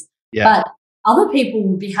 teaspoons. Yeah. But other people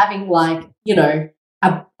would be having like,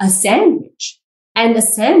 a sandwich. And a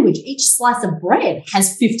sandwich, each slice of bread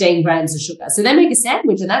has 15 grams of sugar. So they make a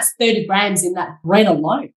sandwich and that's 30 grams in that bread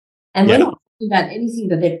alone. And we're not talking about anything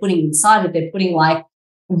that they're putting inside it. They're putting like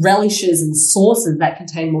relishes and sauces that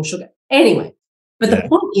contain more sugar. Anyway, But the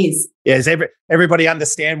point is, does everybody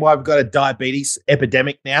understand why we've got a diabetes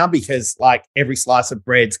epidemic now? Because like every slice of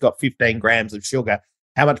bread's got 15 grams of sugar.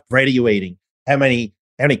 How much bread are you eating? How many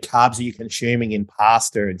carbs are you consuming in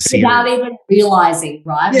pasta and cereal? Without even realizing,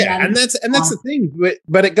 right? Yeah, and that's the thing.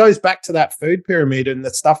 But it goes back to that food pyramid and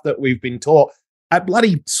the stuff that we've been taught at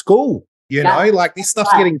bloody school. You know, like this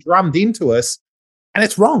stuff's getting drummed into us, and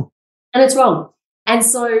it's wrong. And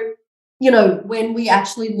so, you know, when we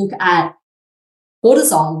actually look at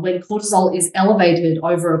cortisol, when cortisol is elevated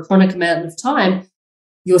over a chronic amount of time,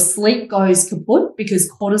 your sleep goes kaput because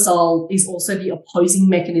cortisol is also the opposing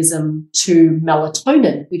mechanism to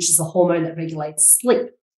melatonin, which is the hormone that regulates sleep.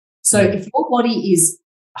 So if your body is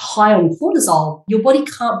high on cortisol, your body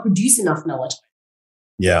can't produce enough melatonin.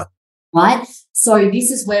 Yeah. Right? So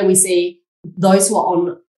this is where we see those who are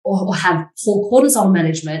on or have poor cortisol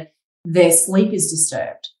management, their sleep is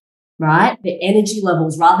disturbed, right? Their energy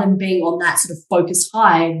levels, rather than being on that sort of focused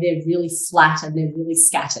high, they're really flat and they're really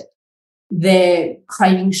scattered. They're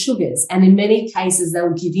craving sugars. And in many cases,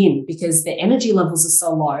 they'll give in because their energy levels are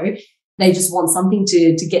so low. They just want something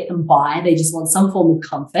to get them by. They just want some form of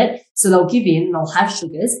comfort. So they'll give in and they'll have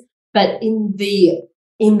sugars. But in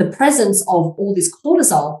the presence of all this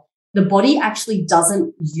cortisol, the body actually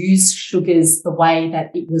doesn't use sugars the way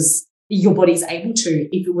that your body's able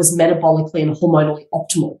to if it was metabolically and hormonally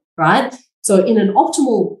optimal, right? So in an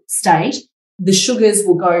optimal state, the sugars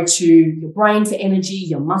will go to your brain for energy,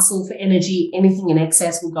 your muscle for energy, anything in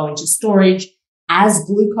excess will go into storage as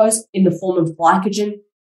glucose in the form of glycogen.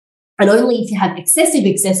 And only if you have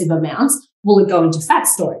excessive amounts will it go into fat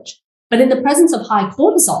storage. But in the presence of high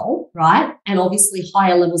cortisol, right, and obviously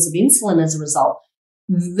higher levels of insulin as a result,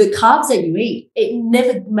 the carbs that you eat, it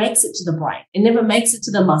never makes it to the brain. It never makes it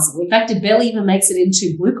to the muscle. In fact, it barely even makes it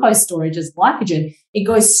into glucose storage as glycogen. It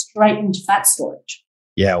goes straight into fat storage.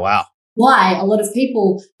 Yeah, wow. Why a lot of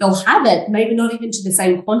people, they'll have it, maybe not even to the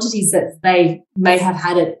same quantities that they may have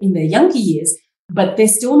had it in their younger years, but they're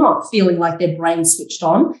still not feeling like their brain switched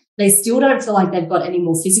on. They still don't feel like they've got any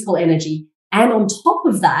more physical energy. And on top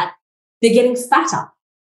of that, they're getting fatter.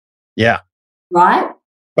 Yeah. Right?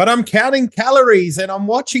 But I'm counting calories and I'm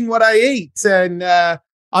watching what I eat and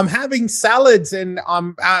I'm having salads and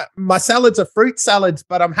my salads are fruit salads,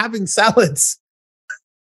 but I'm having salads.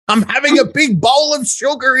 I'm having a big bowl of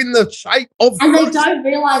sugar in the shape of and fruit. They don't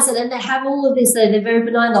realize it, and they have all of this. They're very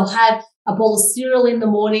benign. They'll have a bowl of cereal in the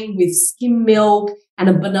morning with skim milk and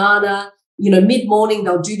a banana. You know, mid-morning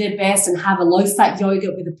they'll do their best and have a low-fat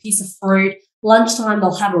yogurt with a piece of fruit. Lunchtime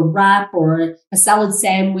they'll have a wrap or a salad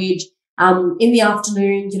sandwich. In the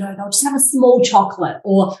afternoon, you know, they'll just have a small chocolate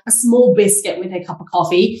or a small biscuit with their cup of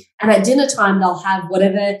coffee. And at dinner time, they'll have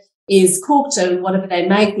whatever is cooked and whatever they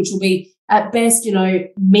make, which will be at best, you know,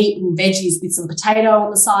 meat and veggies with some potato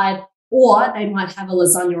on the side, or they might have a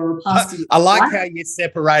lasagna or a pasta. I like how you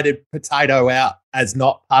separated potato out as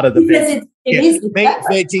not part of the veg. It is meat,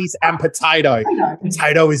 veggies, and potato.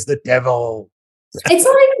 Potato is the devil. It's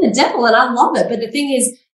not even the devil, and I love it. But the thing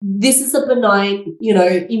is, this is a benign, you know,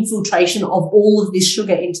 infiltration of all of this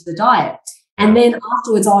sugar into the diet. And then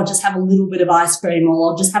afterwards, I'll just have a little bit of ice cream or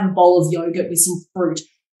I'll just have a bowl of yogurt with some fruit.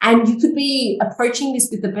 And you could be approaching this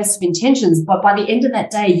with the best of intentions, but by the end of that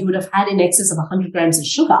day, you would have had in excess of 100 grams of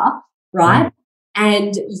sugar, right? Mm.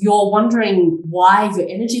 And you're wondering why your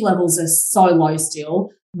energy levels are so low still,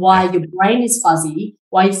 why your brain is fuzzy,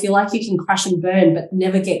 why you feel like you can crash and burn but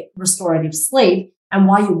never get restorative sleep, and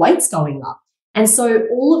why your weight's going up. And so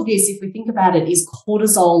all of this, if we think about it, is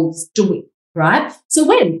cortisol's doing, right? So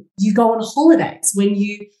when you go on holidays,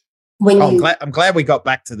 I'm glad we got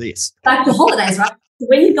back to this. Back to holidays, right?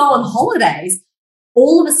 When you go on holidays,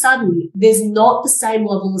 all of a sudden there's not the same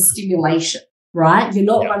level of stimulation, right? You're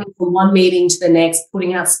not running from one meeting to the next,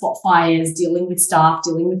 putting out spot fires, dealing with staff,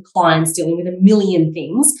 dealing with clients, dealing with a million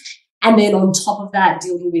things. And then on top of that,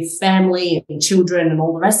 dealing with family and children and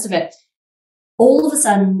all the rest of it. All of a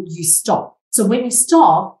sudden you stop. So when you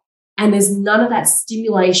stop and there's none of that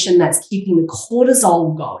stimulation that's keeping the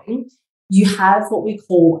cortisol going, you have what we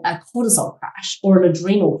call a cortisol crash or an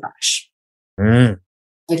adrenal crash. Mm.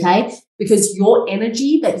 Okay? Because your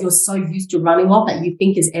energy that you're so used to running off that you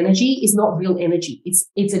think is energy is not real energy.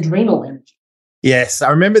 It's adrenal energy. Yes. I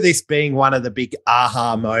remember this being one of the big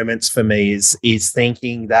aha moments for me is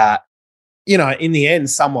thinking that, you know, in the end,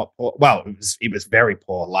 somewhat poor. Well, it was very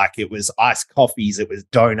poor. Like it was iced coffees, it was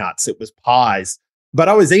donuts, it was pies, but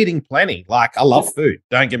I was eating plenty. Like I love food.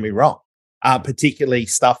 Don't get me wrong, particularly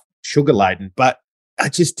stuff sugar laden, but I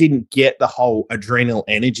just didn't get the whole adrenal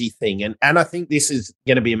energy thing. And I think this is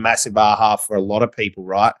going to be a massive aha for a lot of people,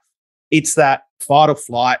 right? It's that fight or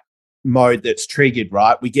flight mode that's triggered,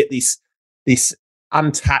 right? We get this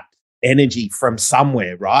untapped energy from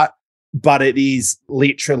somewhere, right? But it is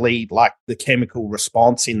literally like the chemical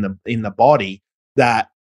response in the body that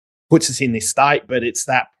puts us in this state, but it's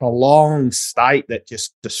that prolonged state that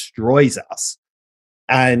just destroys us.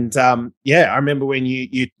 And I remember when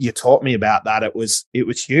you taught me about that, it was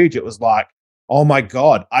huge. It was like, oh my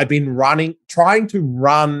God, I've been trying to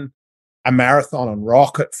run a marathon on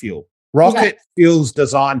rocket fuel. Rocket fuel's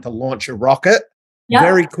designed to launch a rocket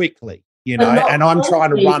very quickly, and I'm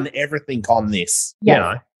trying to run everything on this,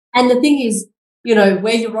 And the thing is,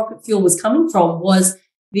 where your rocket fuel was coming from was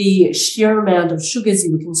the sheer amount of sugars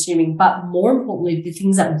you were consuming. But more importantly, the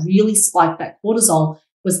things that really spiked that cortisol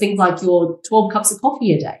was things like your 12 cups of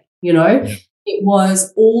coffee a day, It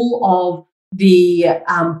was all of the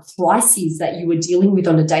crises that you were dealing with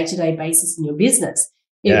on a day-to-day basis in your business.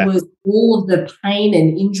 It was all of the pain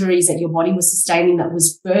and injuries that your body was sustaining that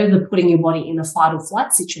was further putting your body in a fight or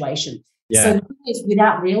flight situation. Yeah. So the thing is,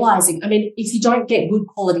 without realizing, if you don't get good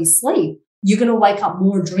quality sleep, you're going to wake up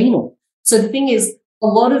more adrenal. So the thing is, a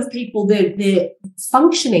lot of people, they're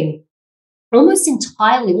functioning almost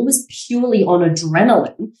entirely, almost purely on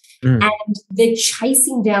adrenaline, and they're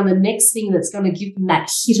chasing down the next thing that's going to give them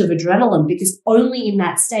that hit of adrenaline, because only in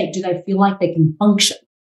that state do they feel like they can function,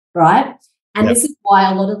 right? And this is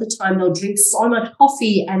why a lot of the time they'll drink so much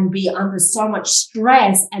coffee and be under so much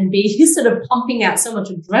stress and be sort of pumping out so much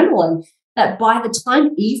adrenaline that by the time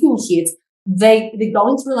evening hits, they're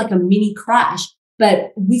going through like a mini crash.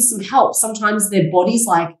 But with some help, sometimes their body's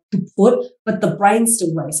like kaput, but the brain's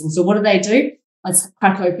still racing. So what do? Let's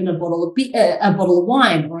crack open a bottle of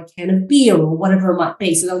wine or a can of beer or whatever it might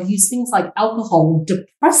be. So they'll use things like alcohol,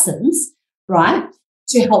 depressants, right,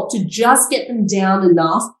 to help to just get them down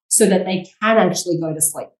enough so that they can actually go to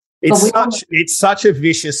sleep. It's such a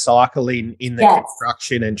vicious cycle in the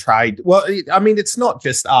construction and trade. Well, it's not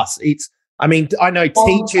just us. I know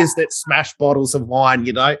teachers that smash bottles of wine,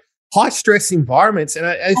 high stress environments. And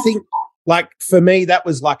I think, like, for me, that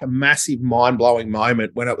was like a massive mind-blowing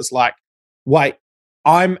moment when it was like, wait,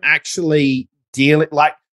 I'm actually dealing,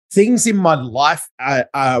 like, things in my life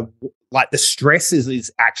are like the stresses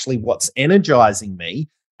is actually what's energizing me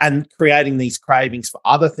and creating these cravings for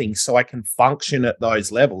other things so I can function at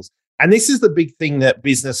those levels. And this is the big thing that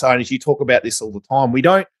business owners, you talk about this all the time. We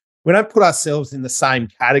don't put ourselves in the same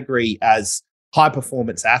category as high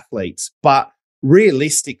performance athletes, but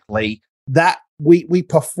realistically, that we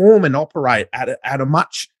perform and operate at a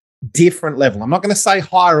much different level. I'm not going to say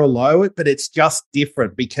higher or lower, but it's just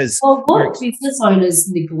different because what business owners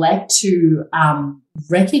neglect to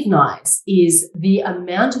recognize is the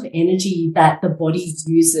amount of energy that the body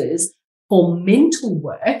uses for mental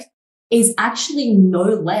work is actually no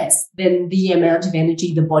less than the amount of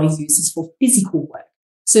energy the body uses for physical work.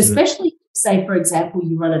 So especially, say, for example,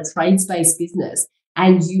 you run a trades-based business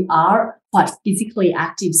and you are quite physically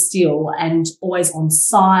active still and always on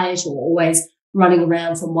site or always running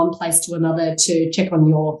around from one place to another to check on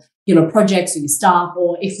your, projects or your staff,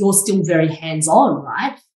 or if you're still very hands-on,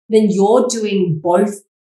 right, then you're doing both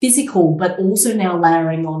physical, but also now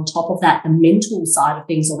layering on top of that the mental side of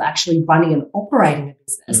things of actually running and operating a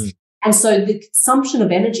business. And so the consumption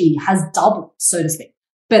of energy has doubled, so to speak.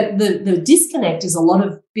 But the disconnect is a lot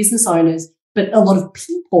of business owners, but a lot of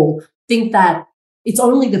people think that it's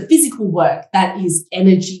only the physical work that is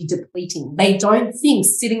energy depleting. They don't think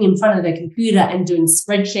sitting in front of their computer and doing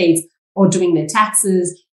spreadsheets or doing their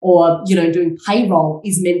taxes or, doing payroll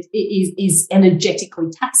is energetically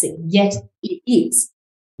taxing, yet it is.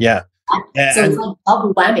 Yeah. So it's like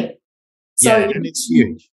double whammy. So and it's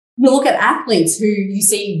huge. You look at athletes who you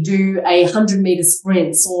see do 100-meter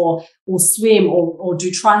sprints or swim or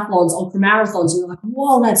do triathlons, ultra marathons, and you're like,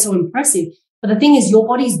 whoa, that's so impressive. But the thing is, your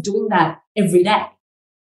body's doing that every day.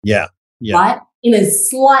 Yeah. Right? In a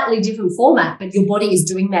slightly different format, but your body is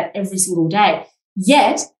doing that every single day.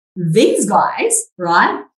 Yet these guys,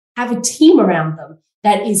 right, have a team around them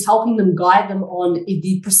that is helping them, guide them on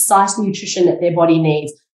the precise nutrition that their body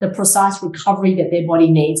needs, the precise recovery that their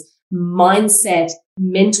body needs, mindset,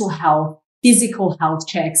 mental health, physical health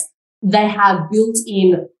checks. They have built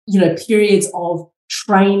in, periods of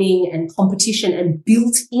training and competition and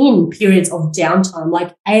built-in periods of downtime.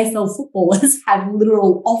 Like AFL footballers have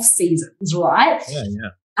literal off seasons, right? Yeah.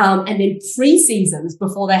 And then pre-seasons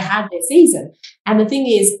before they have their season. And the thing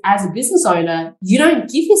is, as a business owner, you don't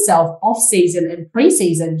give yourself off-season and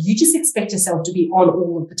pre-season. You just expect yourself to be on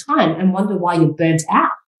all of the time and wonder why you're burnt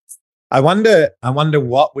out. I wonder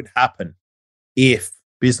what would happen if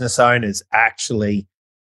business owners actually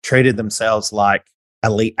treated themselves like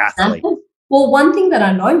elite athletes. Well, one thing that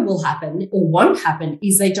I know will happen or won't happen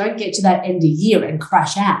is they don't get to that end of year and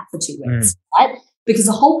crash out for 2 weeks, right? Because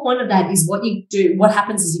the whole point of that is what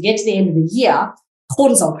happens is you get to the end of the year,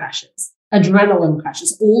 cortisol crashes, adrenaline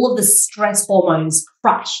crashes, all of the stress hormones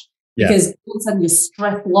crash because all of a sudden your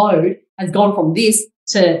stress load has gone from this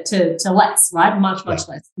to less, right? Much less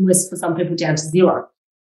for some people down to zero.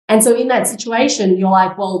 And so in that situation, you're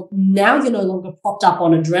like, well, now you're no longer propped up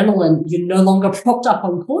on adrenaline. You're no longer propped up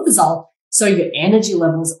on cortisol. So your energy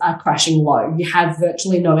levels are crashing low. You have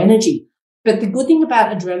virtually no energy. But the good thing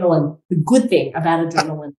about adrenaline,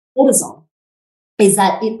 cortisol, is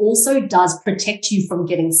that it also does protect you from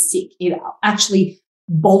getting sick. It actually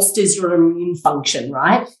bolsters your immune function,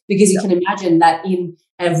 right? Because you can imagine that in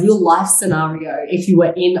a real life scenario, if you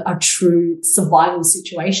were in a true survival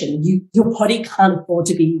situation, your body can't afford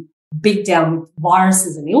to be beat down with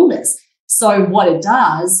viruses and illness. So what it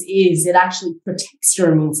does is it actually protects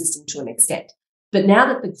your immune system to an extent. But now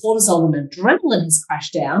that the cortisol and adrenaline has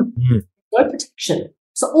crashed down, no protection.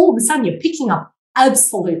 So all of a sudden you're picking up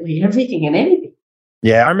absolutely everything and anything.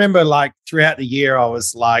 Yeah, I remember like throughout the year, I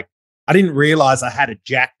was like, I didn't realize I had a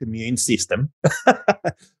jacked immune system,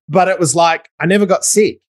 but it was like I never got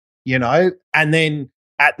sick, you know, and then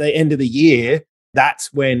at the end of the year,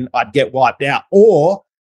 that's when I'd get wiped out. Or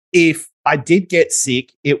if I did get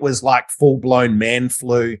sick, it was like full-blown man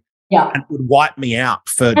flu and would wipe me out.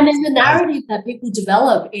 And then the narrative that people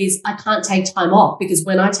develop is I can't take time off because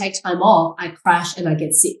when I take time off, I crash and I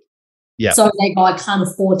get sick. Yeah. So they go, I can't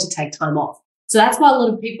afford to take time off. So that's why a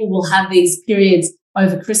lot of people will have these periods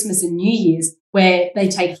over Christmas and New Year's where they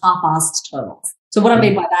take half-assed time off. So what I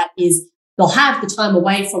mean by that is they'll have the time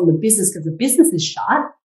away from the business because the business is shut,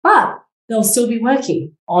 but they'll still be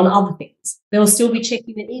working on other things. They'll still be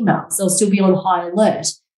checking their emails. They'll still be on high alert.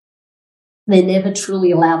 They never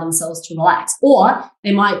truly allow themselves to relax. Or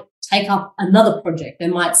they might take up another project. They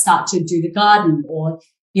might start to do the garden or,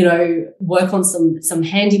 you know, work on some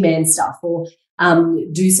handyman stuff or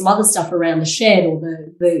do some other stuff around the shed or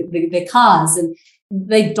their cars. And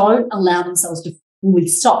they don't allow themselves to fully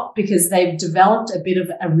stop because they've developed a bit of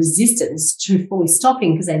a resistance to fully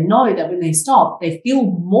stopping because they know that when they stop, they feel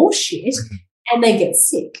more shit and they get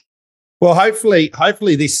sick. Well,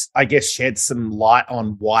 hopefully this, I guess, sheds some light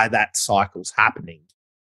on why that cycle's happening.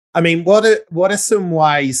 I mean, what are some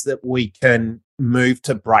ways that we can move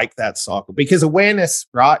to break that cycle? Because awareness,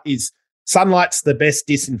 right, is sunlight's the best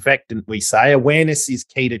disinfectant, we say. Awareness is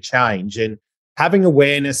key to change. And having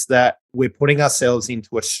awareness that we're putting ourselves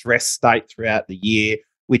into a stress state throughout the year,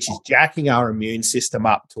 which is jacking our immune system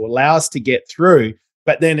up to allow us to get through.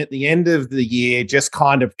 But then at the end of the year, just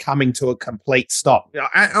kind of coming to a complete stop. You know,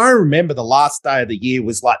 I remember the last day of the year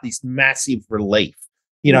was like this massive relief.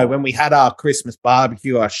 You know, when we had our Christmas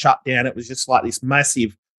barbecue, our shutdown, it was just like this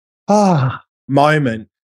massive moment,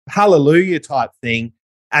 hallelujah type thing.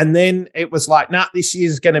 And then it was like, nah, this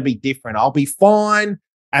year's going to be different. I'll be fine.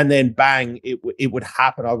 And then bang, it would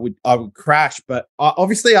happen. I would crash. But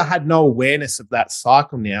obviously I had no awareness of that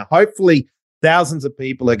cycle now. Hopefully thousands of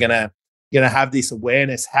people are going to have this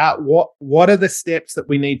awareness. What are the steps that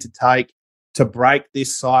we need to take to break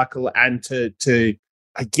this cycle and to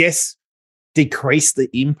I guess, decrease the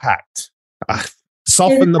impact?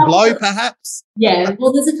 Soften the blow, perhaps? Yeah,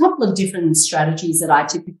 well, there's a couple of different strategies that I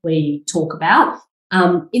typically talk about.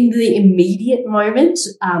 In the immediate moment,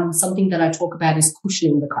 something that I talk about is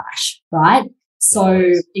cushioning the crash, right? So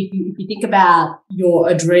if you think about your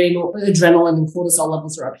adrenaline and cortisol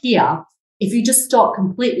levels are up here, if you just stop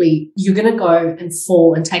completely, you're going to go and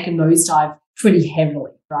fall and take a nosedive pretty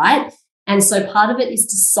heavily, right? And so part of it is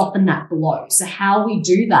to soften that blow. So how we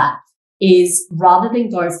do that is rather than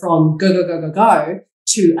go from go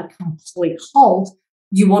to a complete halt,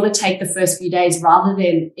 you want to take the first few days rather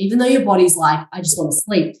than, even though your body's like, I just want to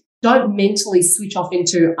sleep, don't mentally switch off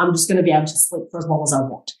into, I'm just going to be able to sleep for as long as I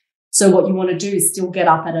want. So what you want to do is still get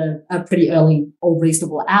up at a pretty early or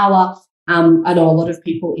reasonable hour. I know a lot of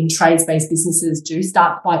people in trades-based businesses do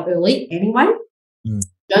start quite early anyway.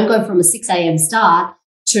 Don't go from a 6 a.m. start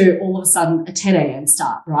to all of a sudden a 10 a.m.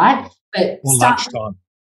 start, right? But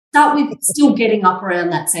start with still getting up around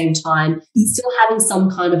that same time, still having some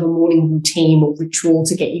kind of a morning routine or ritual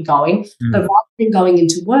to get you going. But rather than going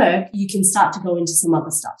into work, you can start to go into some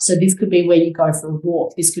other stuff. So this could be where you go for a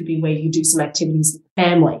walk. This could be where you do some activities with the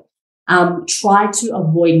family. Try to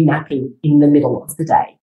avoid napping in the middle of the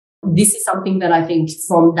day. This is something that I think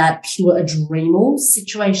from that pure adrenal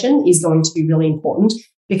situation is going to be really important,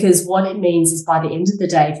 because what it means is by the end of the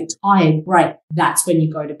day, if you're tired, great, that's when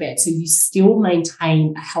you go to bed. So you still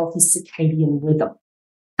maintain a healthy circadian rhythm.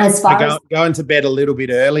 As far as going to bed a little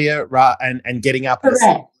bit earlier, right, and getting up at a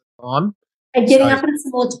similar time. And getting up at a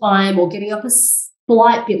similar time or getting up a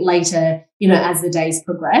slight bit later, you know, as the days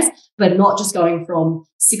progress, but not just going from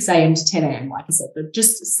 6 a.m. to 10 a.m., like I said, but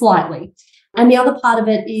just slightly. And the other part of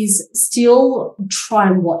it is still try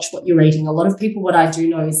and watch what you're eating. A lot of people, what I do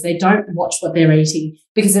know is they don't watch what they're eating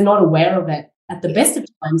because they're not aware of it at the best of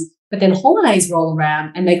times. But then holidays roll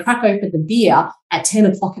around and they crack open the beer at 10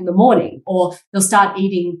 o'clock in the morning, or they'll start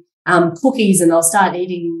eating cookies and they'll start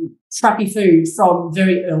eating crappy food from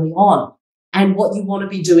very early on. And what you want to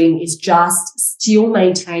be doing is just still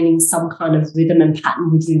maintaining some kind of rhythm and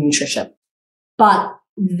pattern with your nutrition. But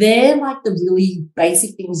they're like the really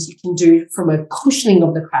basic things you can do from a cushioning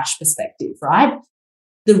of the crash perspective, right?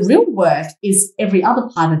 The real work is every other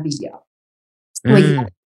part of the year, where you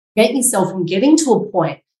get yourself from getting to a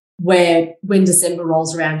point where when December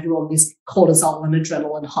rolls around, you're on this cortisol and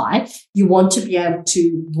adrenaline high. You want to be able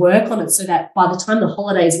to work on it so that by the time the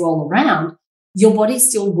holidays roll around, your body's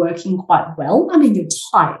still working quite well. I mean, you're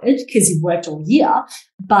tired because you've worked all year,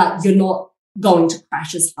 but you're not going to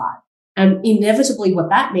crash as hard. And inevitably what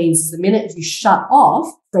that means is the minute you shut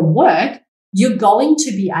off from work, you're going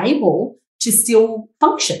to be able to still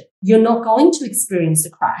function. You're not going to experience a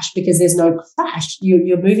crash because there's no crash.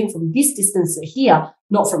 You're moving from this distance to here,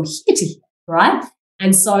 not from here to here, right?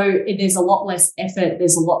 And so there's a lot less effort,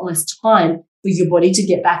 there's a lot less time for your body to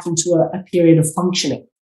get back into a period of functioning.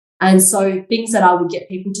 And so things that I would get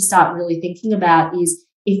people to start really thinking about is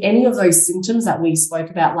if any of those symptoms that we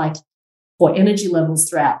spoke about, like poor energy levels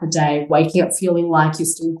throughout the day, waking up feeling like you're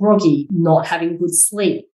still groggy, not having good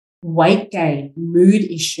sleep, weight gain, mood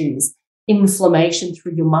issues, inflammation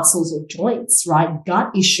through your muscles or joints, right?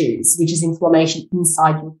 Gut issues, which is inflammation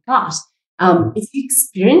inside your gut. If you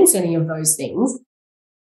experience any of those things,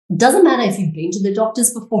 it doesn't matter if you've been to the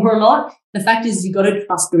doctors before or not. The fact is you've got to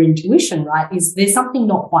trust your intuition, right? Is there's something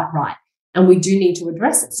not quite right and we do need to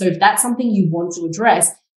address it. So if that's something you want to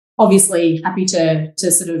address, obviously happy to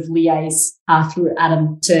sort of liaise through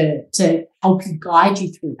Adam to help you guide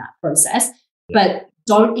you through that process. But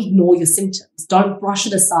don't ignore your symptoms. Don't brush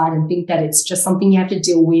it aside and think that it's just something you have to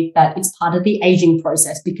deal with, that it's part of the aging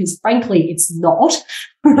process, because frankly, it's not,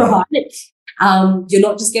 right? You're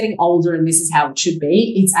not just getting older and this is how it should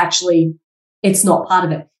be. It's not part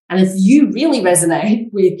of it. And if you really resonate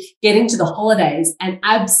with getting to the holidays and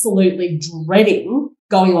absolutely dreading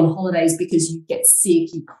going on holidays because you get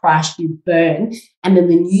sick, you crash, you burn, and then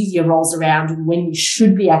the new year rolls around and when you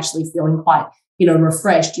should be actually feeling quite,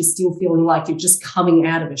 refreshed, you're still feeling like you're just coming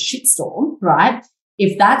out of a shitstorm, right?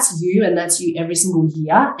 If that's you and that's you every single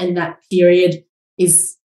year and that period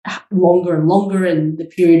is longer and longer and the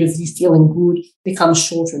period of you feeling good becomes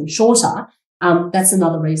shorter and shorter, that's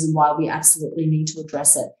another reason why we absolutely need to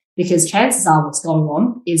address it, because chances are what's going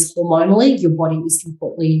on is hormonally your body is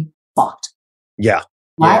completely fucked. Yeah.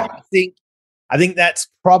 Right? Yeah. I think that's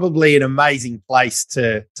probably an amazing place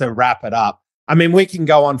to wrap it up. I mean, we can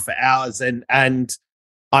go on for hours, and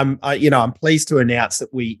I'm pleased to announce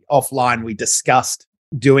that we discussed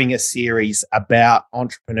doing a series about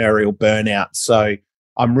entrepreneurial burnout. So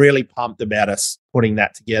I'm really pumped about us putting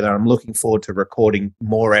that together. I'm looking forward to recording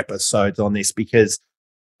more episodes on this because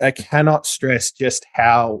I cannot stress just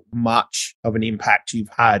how much of an impact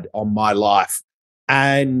you've had on my life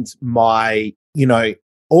and my,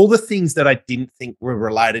 all the things that I didn't think were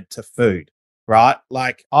related to food. Right?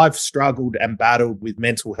 Like I've struggled and battled with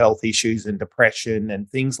mental health issues and depression and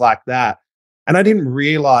things like that. And I didn't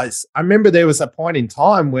realize, I remember there was a point in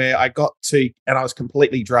time where I got to, and I was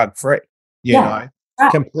completely drug free,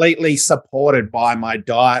 completely supported by my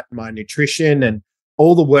diet, my nutrition, and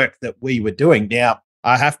all the work that we were doing. Now,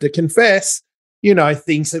 I have to confess,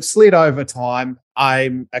 things have slid over time.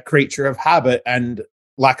 I'm a creature of habit and,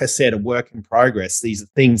 like I said, a work in progress. These are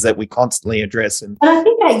things that we constantly address. And I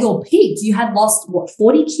think at your peak, you had lost,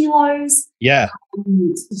 40 kilos? Yeah.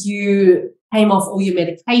 You came off all your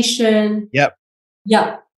medication. Yep.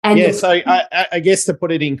 And so I guess to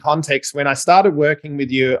put it in context, when I started working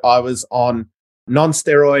with you, I was on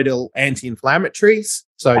non-steroidal anti-inflammatories,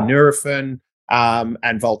 so Nurofen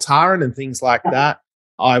and Voltaren and things like that.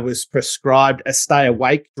 I was prescribed a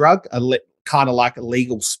stay-awake drug, kind of like a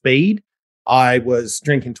legal speed. I was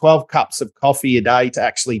drinking 12 cups of coffee a day to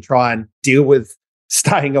actually try and deal with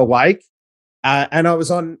staying awake. And I was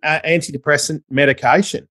on antidepressant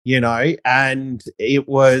medication, and it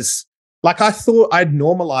was like I thought I'd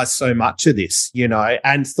normalized so much of this,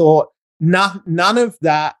 and thought none of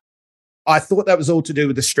that. I thought that was all to do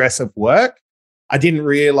with the stress of work. I didn't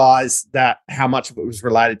realize that how much of it was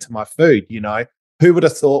related to my food, Who would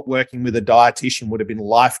have thought working with a dietitian would have been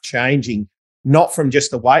life-changing? Not from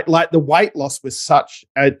just the weight, like the weight loss was such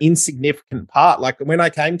an insignificant part. Like when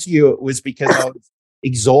I came to you, it was because I was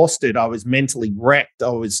exhausted. I was mentally wrecked. I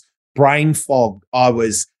was brain fogged. I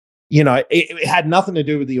was, it had nothing to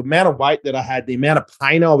do with the amount of weight that I had, the amount of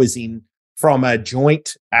pain I was in from a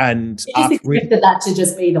joint and you just expected that to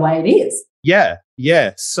just be the way it is. Yeah.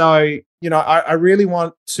 So, I really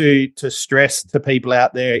want to stress to people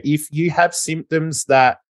out there, if you have symptoms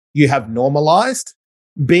that you have normalized,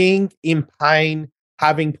 being in pain,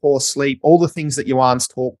 having poor sleep, all the things that Yuan's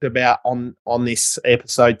talked about on this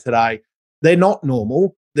episode today, they're not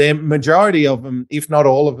normal. The majority of them, if not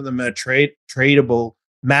all of them, are treatable,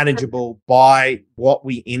 manageable by what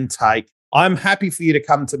we intake. I'm happy for you to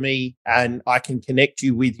come to me and I can connect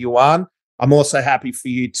you with Yuan. I'm also happy for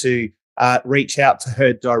you to reach out to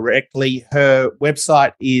her directly. Her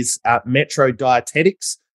website is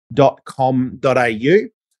metrodietetics.com.au.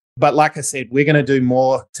 But like I said, we're going to do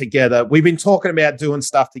more together. We've been talking about doing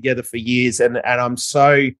stuff together for years, and I'm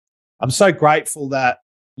so grateful that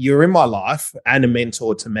you're in my life and a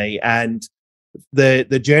mentor to me, and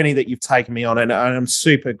the journey that you've taken me on, and I'm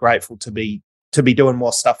super grateful to be doing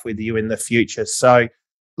more stuff with you in the future. So,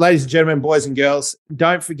 ladies and gentlemen, boys and girls,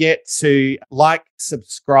 don't forget to like,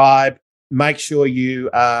 subscribe. Make sure you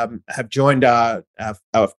have joined our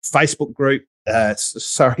Facebook group.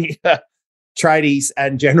 Tradies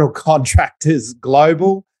and General Contractors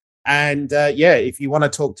Global. And if you want to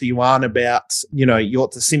talk to Yuan about, the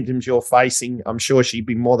symptoms you're facing, I'm sure she'd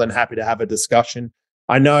be more than happy to have a discussion.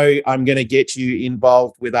 I know I'm going to get you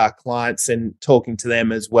involved with our clients and talking to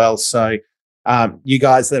them as well. So you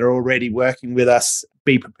guys that are already working with us,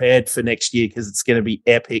 be prepared for next year because it's going to be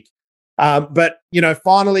epic. But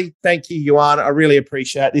finally, thank you, Yuan. I really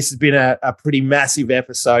appreciate it. This has been a pretty massive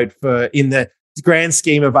episode in the grand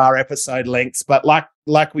scheme of our episode lengths, but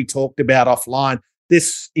like we talked about offline,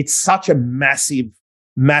 it's such a massive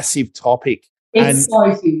topic. It's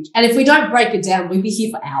so huge, and if we don't break it down, we'll be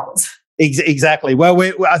here for hours. Exactly. Well,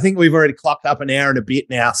 I think we've already clocked up an hour and a bit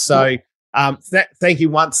now. So, thank you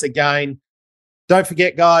once again. Don't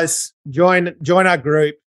forget, guys, join our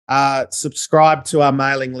group. Subscribe to our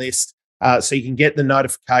mailing list. So you can get the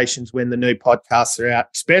notifications when the new podcasts are out,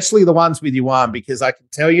 especially the ones with Yuan, because I can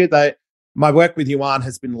tell you that my work with Yuan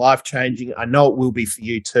has been life-changing. I know it will be for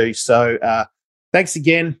you too. So thanks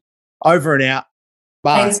again. Over and out.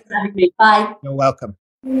 Bye. Thanks for having me. Bye. You're welcome.